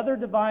that another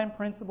divine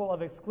principle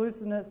of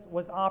exclusiveness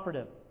was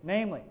operative,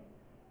 namely,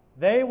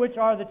 they which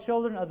are the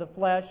children of the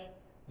flesh,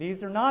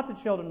 these are not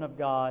the children of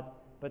God,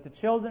 but the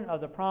children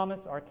of the promise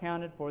are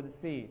counted for the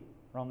seed.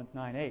 Romans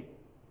 9:8.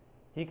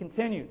 He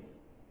continues,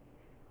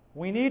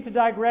 we need to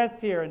digress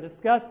here and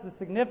discuss the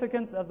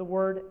significance of the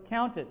word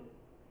counted.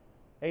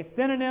 A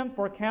synonym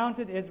for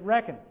counted is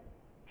reckoned,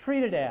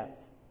 treated as,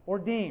 or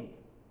deemed.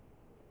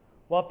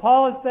 What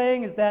Paul is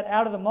saying is that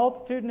out of the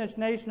multitudinous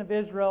nation of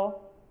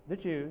Israel, the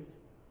Jews,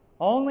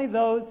 only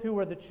those who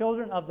were the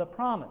children of the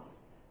promise,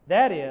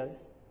 that is,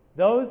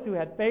 those who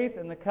had faith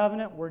in the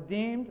covenant, were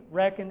deemed,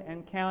 reckoned,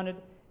 and counted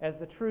as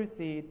the true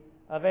seed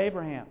of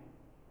Abraham.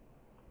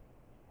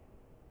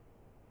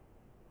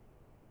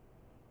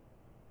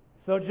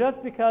 So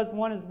just because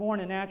one is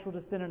born a natural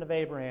descendant of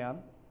Abraham,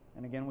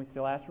 and again we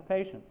still ask for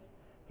patience,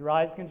 through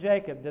Isaac and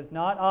Jacob, does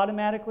not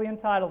automatically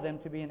entitle them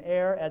to be an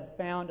heir as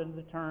found under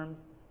the terms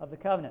of the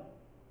covenant.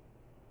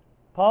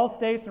 Paul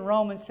states in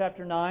Romans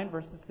chapter 9,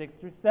 verses 6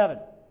 through 7,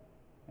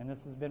 and this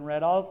has been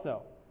read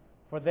also,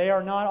 for they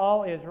are not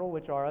all Israel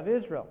which are of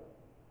Israel.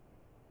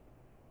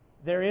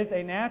 There is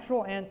a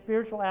natural and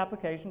spiritual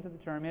application to the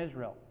term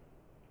Israel.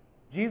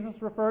 Jesus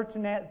referred to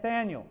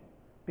Nathanael,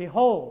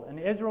 behold, an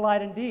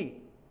Israelite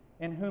indeed,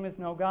 in whom is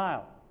no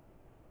guile.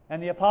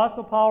 And the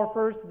Apostle Paul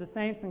refers to the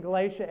saints in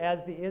Galatia as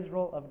the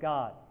Israel of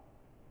God.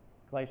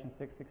 Galatians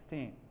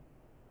 6:16.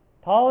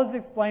 Paul is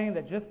explaining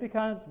that just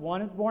because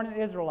one is born an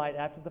Israelite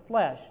after the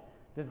flesh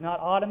does not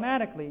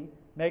automatically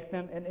make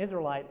them an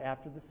Israelite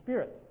after the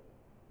Spirit.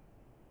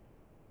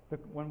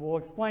 When we'll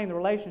explain the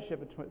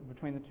relationship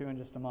between the two in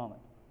just a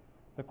moment.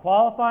 The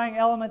qualifying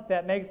element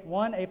that makes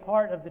one a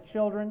part of the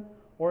children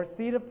or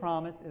seed of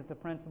promise is the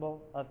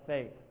principle of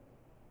faith.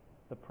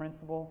 The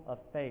principle of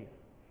faith.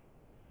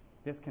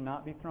 This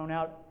cannot be thrown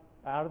out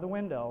of the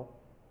window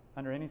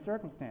under any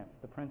circumstance.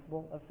 The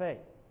principle of faith.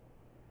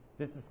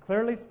 This is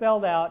clearly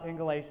spelled out in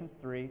Galatians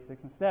 3,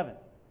 6, and 7.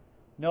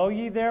 Know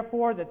ye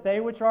therefore that they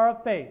which are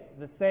of faith,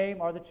 the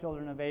same are the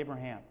children of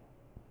Abraham.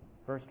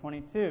 Verse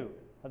 22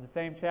 of the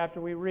same chapter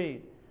we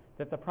read,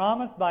 that the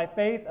promise by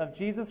faith of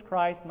Jesus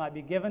Christ might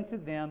be given to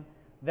them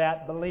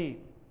that believe.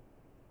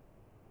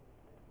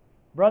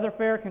 Brother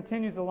Fair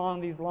continues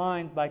along these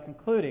lines by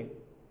concluding,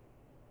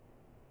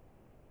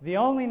 the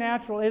only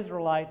natural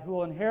Israelite who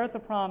will inherit the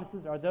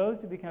promises are those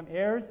who become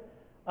heirs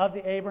of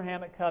the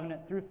Abrahamic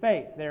covenant through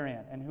faith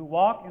therein, and who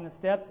walk in the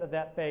steps of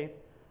that faith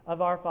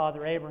of our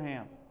father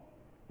Abraham.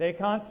 They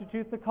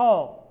constitute the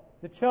called,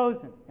 the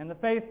chosen, and the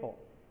faithful,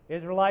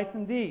 Israelites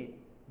indeed,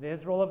 the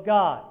Israel of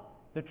God,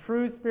 the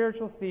true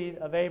spiritual seed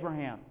of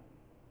Abraham.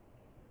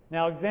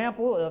 Now,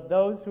 example of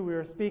those who we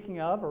are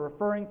speaking of or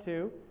referring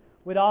to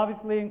would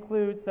obviously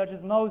include such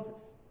as Moses,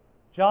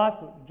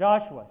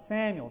 Joshua,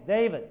 Samuel,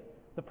 David,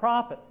 the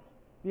prophets,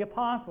 the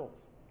apostles,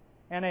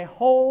 and a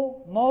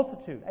whole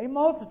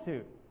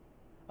multitude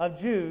of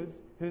Jews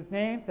whose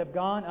names have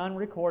gone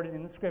unrecorded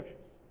in the Scriptures.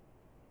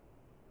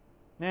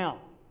 Now,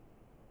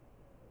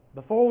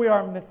 before we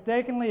are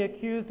mistakenly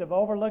accused of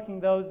overlooking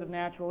those of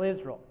natural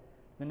Israel,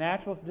 the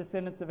natural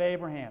descendants of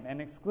Abraham,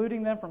 and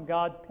excluding them from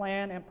God's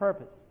plan and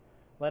purpose,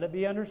 let it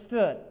be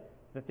understood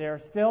that they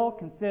are still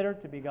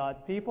considered to be God's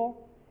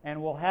people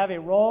and will have a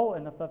role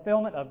in the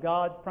fulfillment of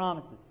God's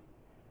promises.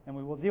 And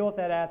we will deal with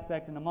that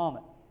aspect in a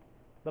moment.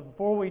 But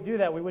before we do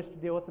that, we wish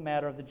to deal with the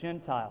matter of the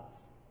Gentiles.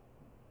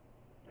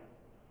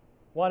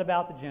 What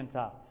about the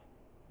Gentiles?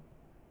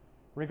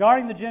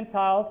 Regarding the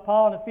Gentiles,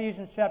 Paul in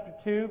Ephesians chapter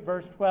 2,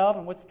 verse 12,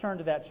 and let's turn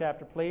to that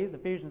chapter, please.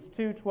 Ephesians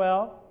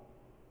 2:12.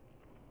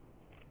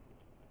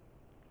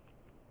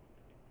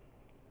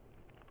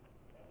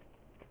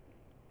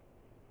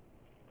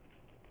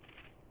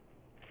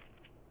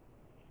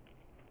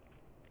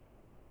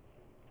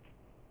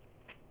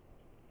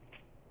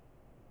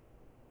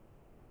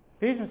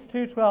 Ephesians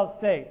 2:12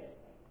 states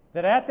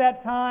that at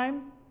that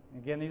time,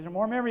 again these are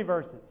more memory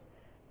verses,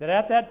 that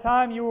at that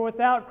time you were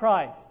without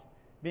Christ,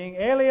 being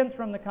aliens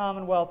from the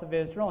commonwealth of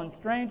Israel and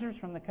strangers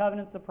from the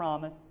covenants of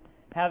promise,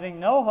 having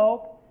no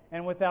hope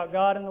and without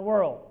God in the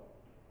world.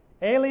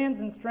 Aliens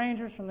and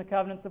strangers from the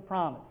covenants of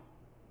promise.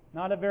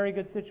 Not a very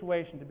good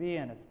situation to be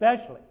in,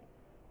 especially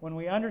when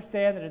we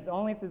understand that it's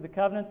only through the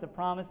covenants of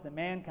promise that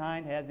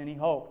mankind has any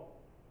hope.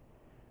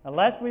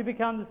 Unless we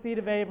become the seed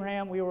of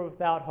Abraham, we were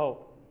without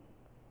hope.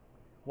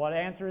 What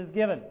answer is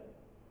given?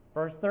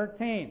 Verse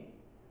 13.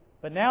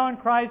 But now in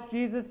Christ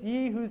Jesus,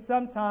 ye who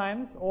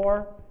sometimes,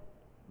 or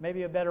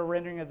maybe a better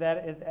rendering of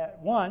that is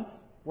at once,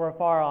 were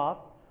afar off,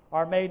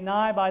 are made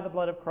nigh by the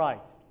blood of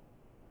Christ.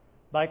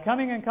 By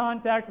coming in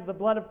contact with the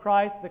blood of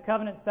Christ, the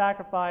covenant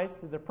sacrifice,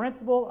 through the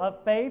principle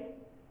of faith,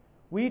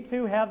 we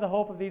too have the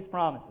hope of these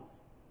promises.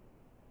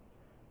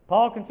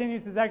 Paul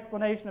continues his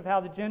explanation of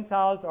how the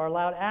Gentiles are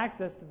allowed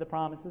access to the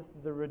promises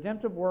through the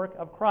redemptive work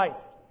of Christ,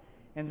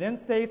 and then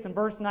states in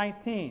verse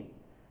 19,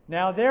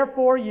 Now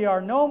therefore ye are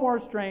no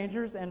more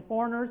strangers and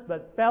foreigners,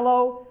 but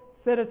fellow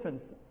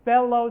citizens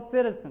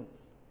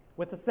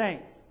with the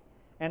saints,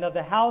 and of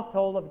the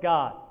household of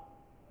God.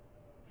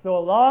 So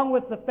along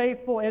with the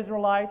faithful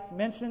Israelites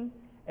mentioned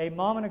a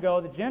moment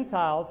ago, the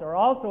Gentiles are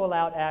also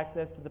allowed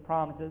access to the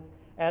promises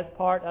as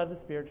part of the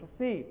spiritual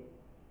seed.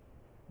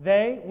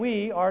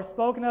 We are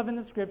spoken of in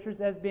the Scriptures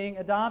as being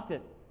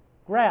adopted,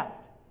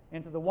 grafted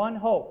into the one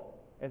hope,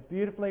 as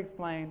beautifully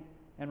explained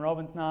in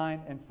Romans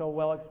 9 and so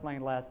well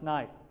explained last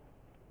night.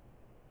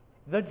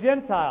 The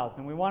Gentiles,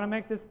 and we want to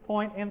make this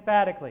point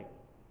emphatically,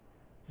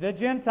 the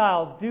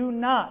Gentiles do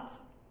not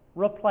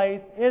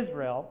replace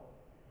Israel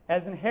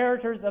as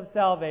inheritors of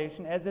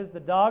salvation, as is the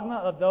dogma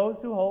of those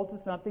who hold to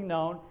something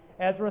known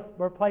as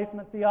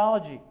replacement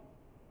theology.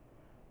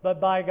 But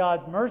by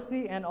God's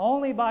mercy, and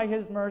only by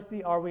His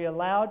mercy, are we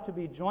allowed to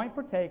be joint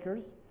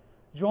partakers,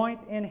 joint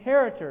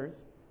inheritors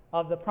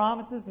of the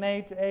promises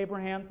made to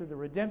Abraham through the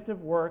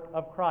redemptive work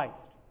of Christ.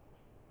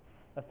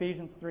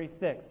 Ephesians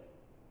 3:6.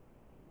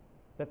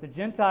 That the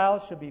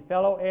Gentiles should be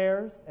fellow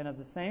heirs and of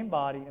the same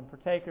body and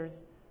partakers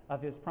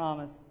of His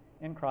promise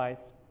in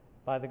Christ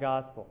by the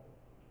gospel.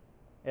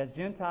 As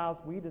Gentiles,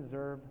 we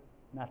deserve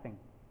nothing.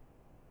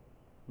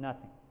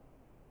 Nothing.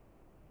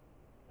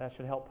 That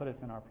should help put us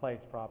in our place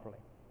properly.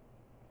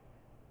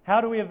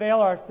 How do we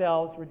avail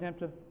ourselves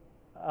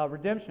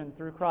redemption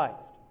through Christ?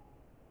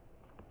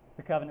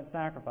 The covenant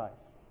sacrifice.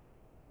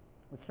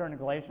 Let's turn to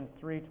Galatians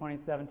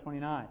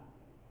 3:27-29.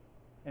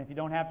 And if you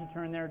don't have to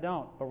turn there,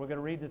 don't. But we're going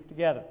to read this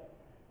together.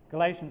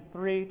 Galatians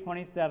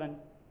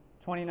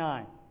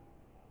 3:27-29.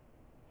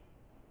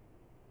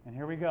 And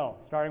here we go,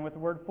 starting with the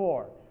word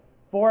for.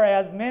 For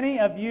as many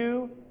of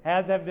you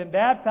as have been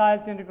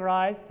baptized into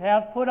Christ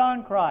have put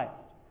on Christ.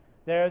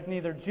 There is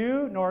neither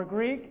Jew nor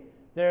Greek,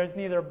 there is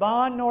neither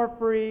bond nor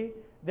free,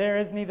 there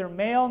is neither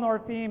male nor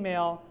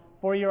female,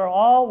 for you are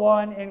all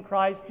one in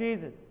Christ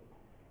Jesus.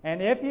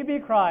 And if ye be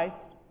Christ,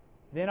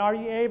 then are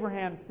ye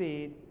Abraham's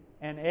seed,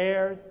 and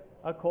heirs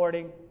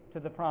according to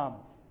the promise.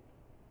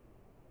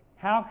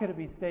 How could it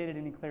be stated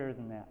any clearer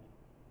than that?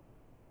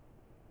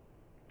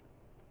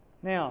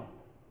 Now,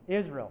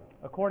 Israel,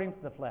 according to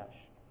the flesh,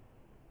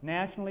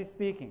 nationally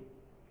speaking,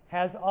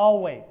 has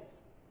always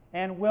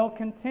and will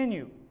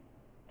continue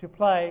to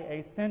play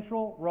a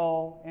central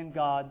role in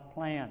God's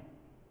plan.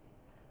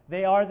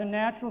 They are the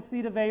natural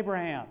seed of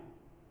Abraham,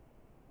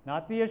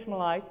 not the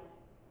Ishmaelites,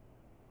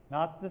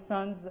 not the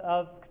sons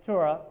of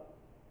Keturah.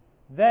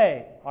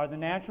 They are the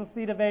natural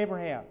seed of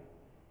Abraham.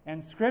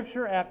 And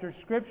Scripture after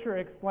Scripture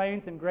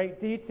explains in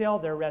great detail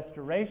their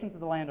restoration to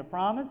the land of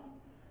promise,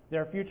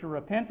 their future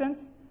repentance,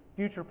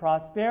 future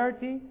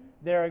prosperity,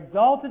 their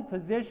exalted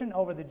position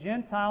over the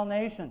Gentile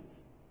nations,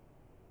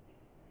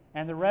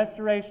 and the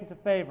restoration to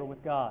favor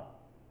with God.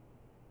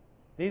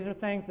 These are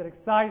things that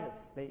excite us.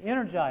 They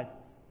energize us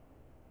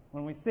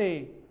when we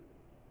see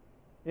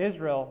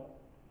Israel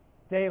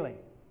daily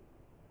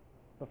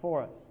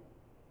before us.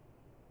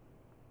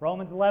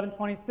 Romans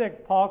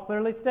 11:26, Paul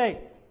clearly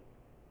states,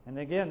 and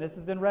again, this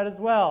has been read as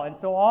well, and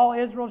so all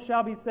Israel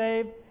shall be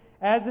saved,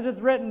 as it is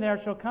written, there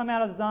shall come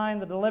out of Zion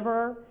the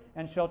deliverer,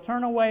 and shall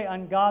turn away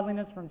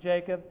ungodliness from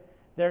Jacob.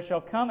 there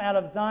shall come out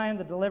of Zion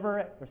the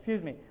deliverer,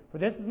 for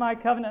this is my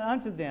covenant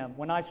unto them,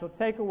 when I shall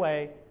take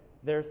away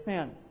their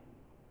sins.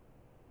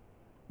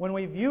 When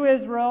we view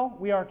Israel,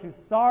 we are to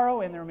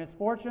sorrow in their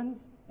misfortunes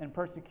and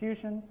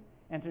persecutions,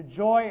 and to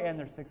joy in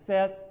their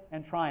success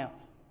and triumphs.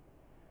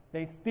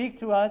 They speak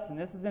to us, and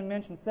this has been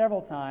mentioned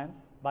several times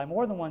by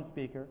more than one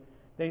speaker,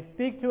 they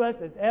speak to us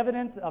as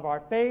evidence of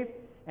our faith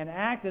and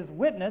act as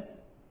witness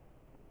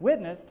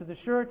to the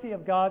surety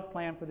of God's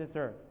plan for this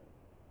earth.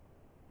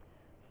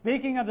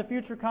 Speaking of the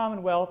future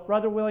commonwealth,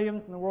 Brother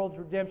Williams in The World's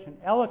Redemption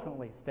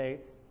eloquently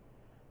states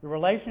the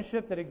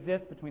relationship that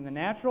exists between the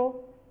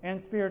natural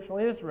and spiritual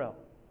Israel,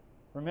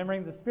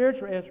 remembering the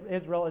spiritual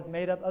Israel is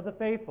made up of the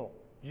faithful,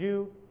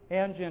 Jew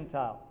and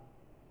Gentile.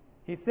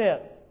 He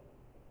says,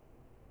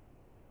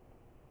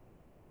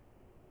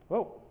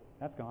 whoa,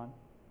 that's gone.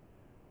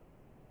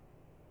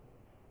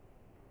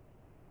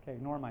 Okay,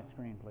 ignore my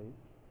screen, please.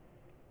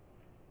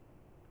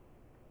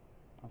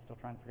 I'm still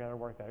trying to figure out how to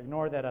work that.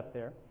 Ignore that up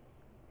there.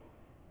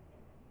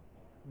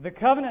 The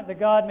covenant that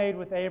God made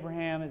with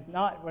Abraham is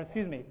not,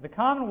 the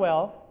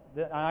commonwealth,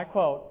 and I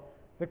quote,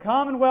 the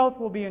commonwealth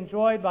will be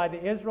enjoyed by the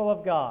Israel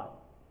of God.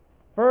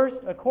 First,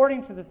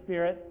 according to the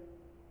Spirit,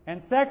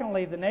 and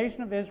secondly, the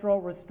nation of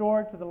Israel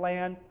restored to the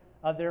land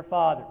of their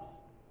fathers.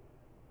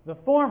 The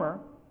former,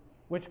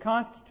 which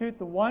constitute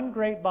the one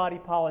great body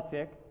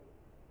politic,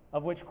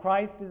 of which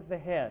Christ is the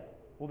head,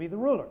 will be the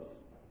rulers.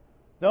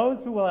 Those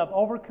who will have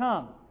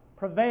overcome,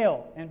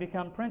 prevailed, and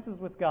become princes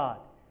with God,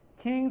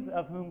 kings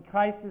of whom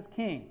Christ is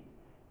king,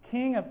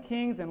 King of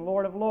kings and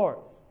Lord of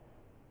lords.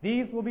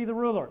 These will be the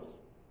rulers,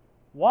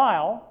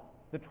 while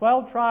the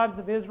 12 tribes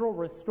of Israel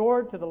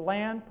restored to the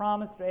land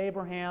promised to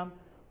Abraham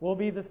will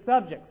be the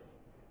subjects,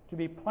 to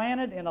be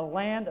planted in a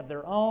land of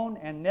their own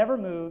and never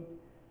moved,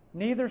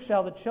 neither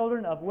shall the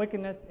children of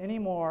wickedness any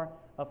more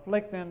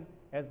afflict them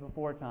as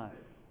before time.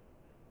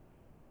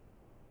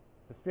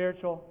 The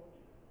spiritual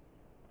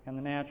and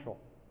the natural.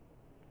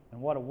 And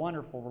what a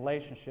wonderful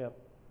relationship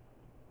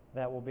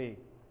that will be.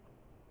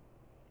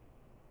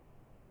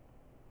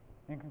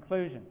 In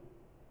conclusion,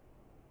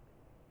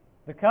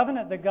 the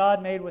covenant that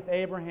God made with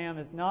Abraham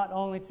is not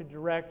only to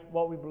direct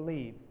what we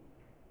believe,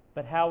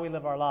 but how we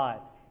live our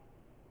lives.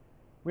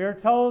 We are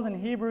told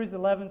in Hebrews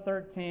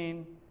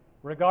 11:13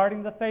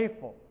 regarding the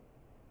faithful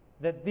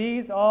that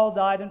these all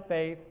died in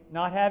faith,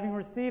 not having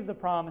received the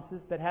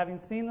promises, but having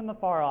seen them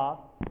afar off.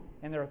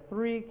 And there are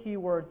three key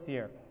words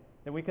here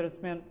that we could have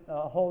spent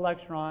a whole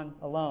lecture on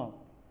alone.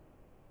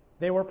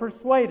 They were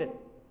persuaded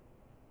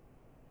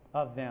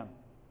of them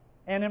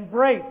and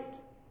embraced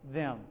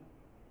them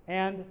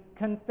and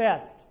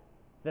confessed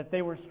that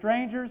they were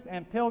strangers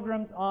and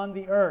pilgrims on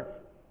the earth.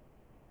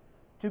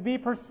 To be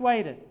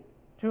persuaded,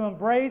 to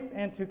embrace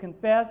and to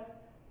confess,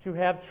 to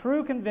have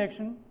true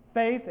conviction,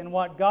 faith in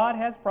what God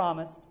has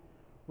promised,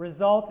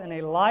 results in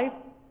a life,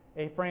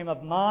 a frame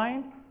of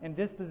mind and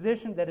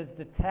disposition that is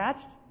detached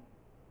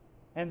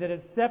and that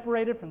is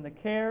separated from the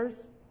cares,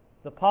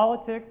 the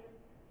politics,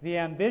 the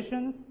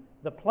ambitions,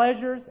 the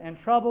pleasures and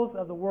troubles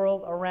of the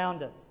world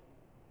around us.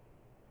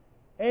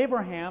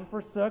 Abraham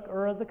forsook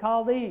Ur of the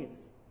Chaldees.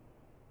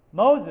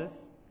 Moses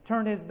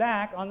turned his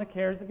back on the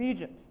cares of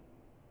Egypt.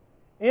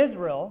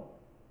 Israel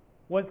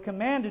was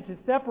commanded to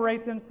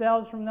separate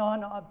themselves from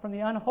the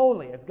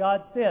unholy, as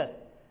God said,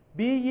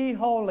 "Be ye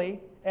holy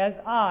as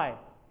I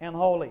am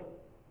holy."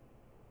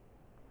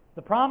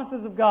 The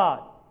promises of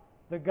God,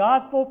 the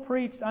gospel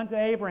preached unto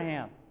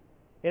Abraham,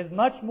 is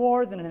much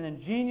more than an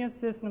ingenious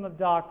system of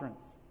doctrines,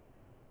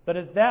 but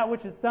is that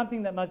which is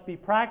something that must be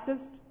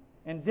practiced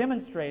and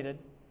demonstrated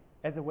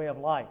as a way of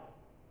life.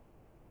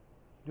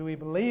 Do we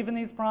believe in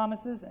these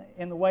promises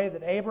in the way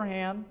that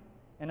Abraham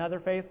and other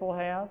faithful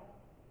have?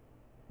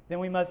 Then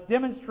we must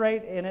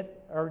demonstrate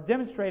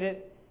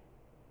it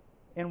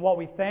in what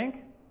we think,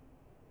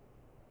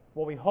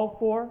 what we hope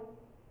for,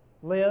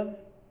 live,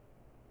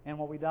 and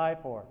what we die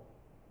for.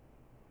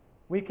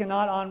 We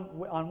cannot,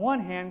 on one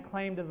hand,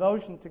 claim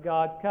devotion to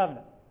God's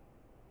covenant,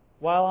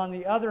 while on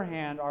the other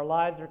hand, our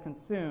lives are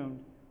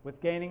consumed with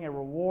gaining a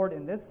reward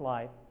in this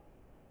life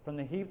from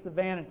the heaps of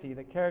vanity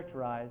that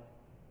characterize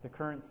the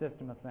current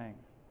system of things.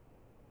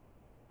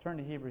 Turn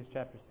to Hebrews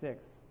chapter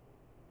 6,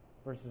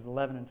 verses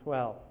 11 and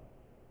 12.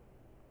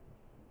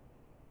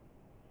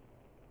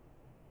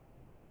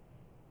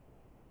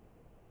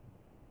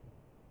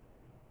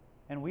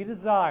 And we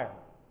desire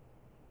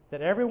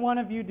that every one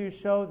of you do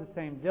show the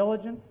same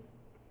diligence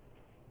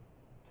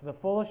to the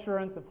full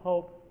assurance of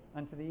hope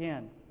unto the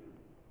end,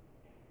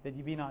 that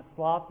you be not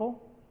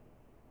slothful,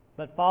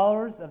 but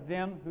followers of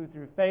them who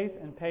through faith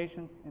and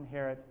patience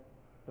inherit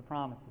the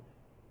promises.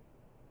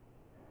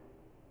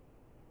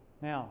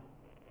 Now,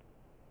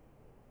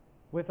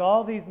 with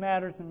all these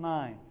matters in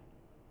mind,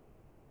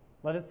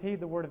 let us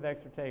heed the word of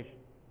exhortation.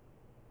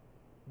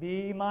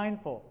 Be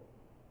mindful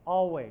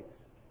always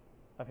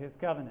of His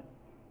covenant,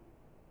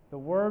 the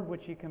word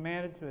which He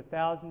commanded to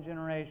 1,000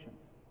 generations,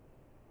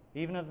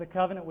 even of the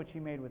covenant which He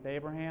made with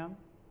Abraham,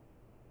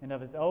 and of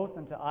His oath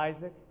unto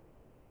Isaac,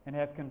 and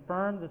hath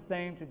confirmed the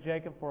same to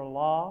Jacob for a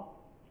law,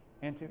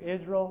 and to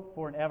Israel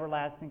for an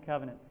everlasting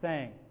covenant,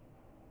 saying,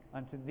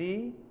 Unto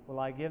thee will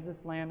I give this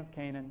land of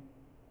Canaan,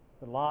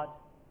 the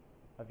lot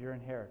of your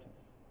inheritance.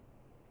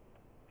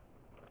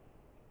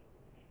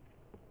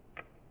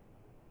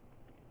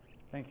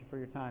 Thank you for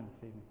your time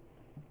this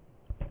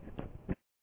evening.